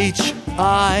 H,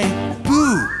 I,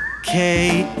 boo.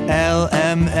 K, L,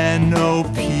 M, N, O,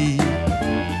 P,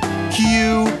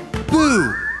 Q,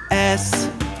 boo. S,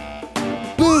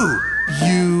 boo.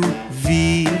 U,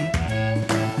 V,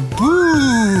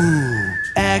 boo.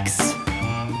 X,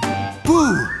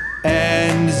 boo.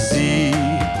 And Z.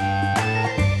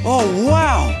 Oh,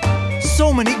 wow!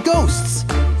 So many ghosts!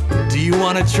 Do you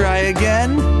want to try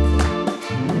again?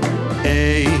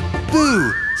 A,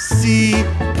 boo. C,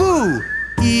 boo.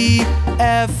 E,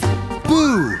 F,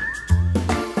 boo.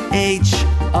 H,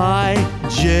 I,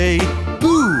 J,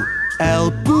 boo.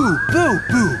 L, boo, boo,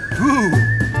 boo, boo.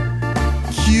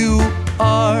 Q,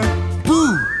 R,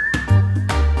 boo.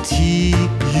 T,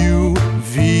 U,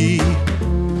 V,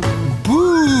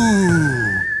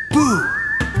 boo, boo.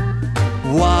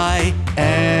 Y,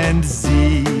 and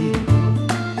Z.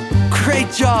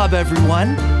 Great job,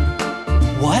 everyone.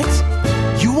 What?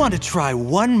 You want to try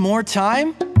one more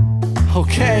time?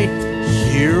 Okay,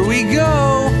 here we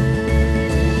go.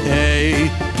 A,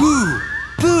 boo,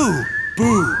 boo,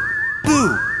 boo,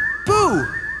 boo, boo,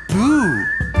 boo.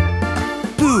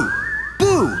 Boo,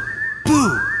 boo, boo,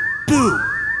 boo,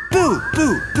 boo,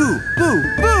 boo, boo, boo,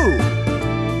 boo.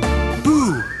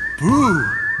 Boo, boo,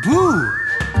 boo.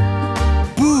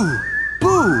 Boo,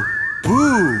 boo,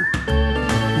 boo.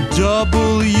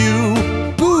 W,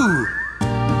 boo.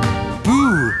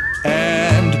 Boo,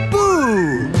 and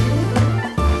boo.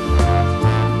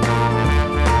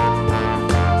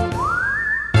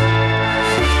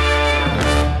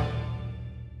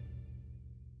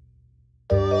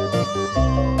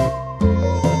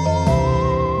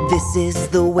 This is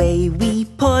the way we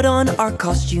put on our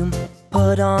costume,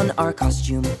 put on our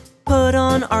costume, put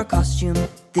on our costume.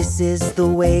 This is the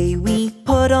way we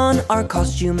put on our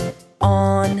costume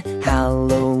on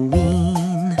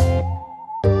Halloween.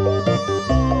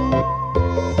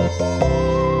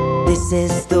 This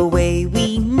is the way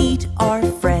we meet our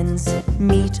friends,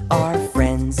 meet our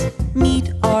friends,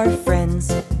 meet our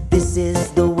friends. This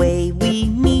is the way we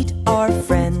meet our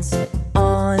friends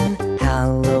on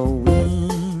Halloween.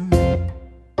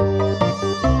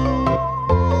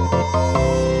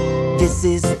 This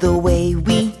is the way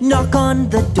we knock on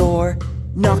the door,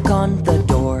 knock on the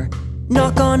door,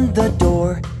 knock on the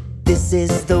door. This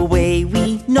is the way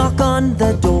we knock on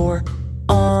the door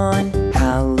on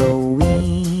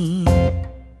Halloween.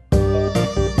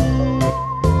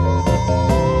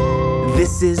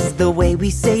 This is the way we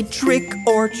say trick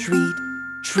or treat,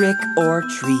 trick or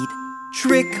treat,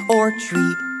 trick or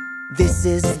treat. This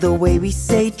is the way we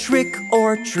say trick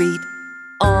or treat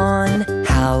on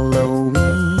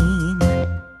Halloween.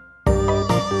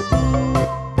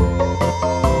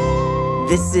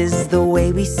 This is the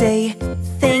way we say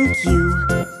thank you,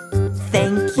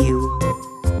 thank you,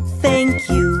 thank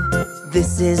you.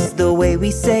 This is the way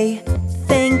we say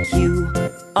thank you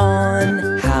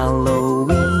on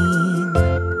Halloween.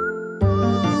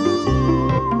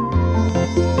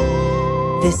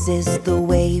 This is the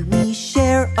way we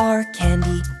share our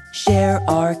candy, share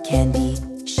our candy,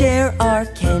 share our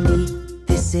candy.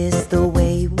 This is the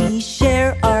way we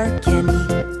share our candy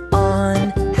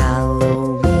on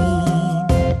Halloween.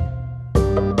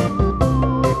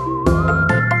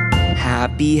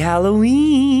 Happy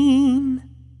Halloween!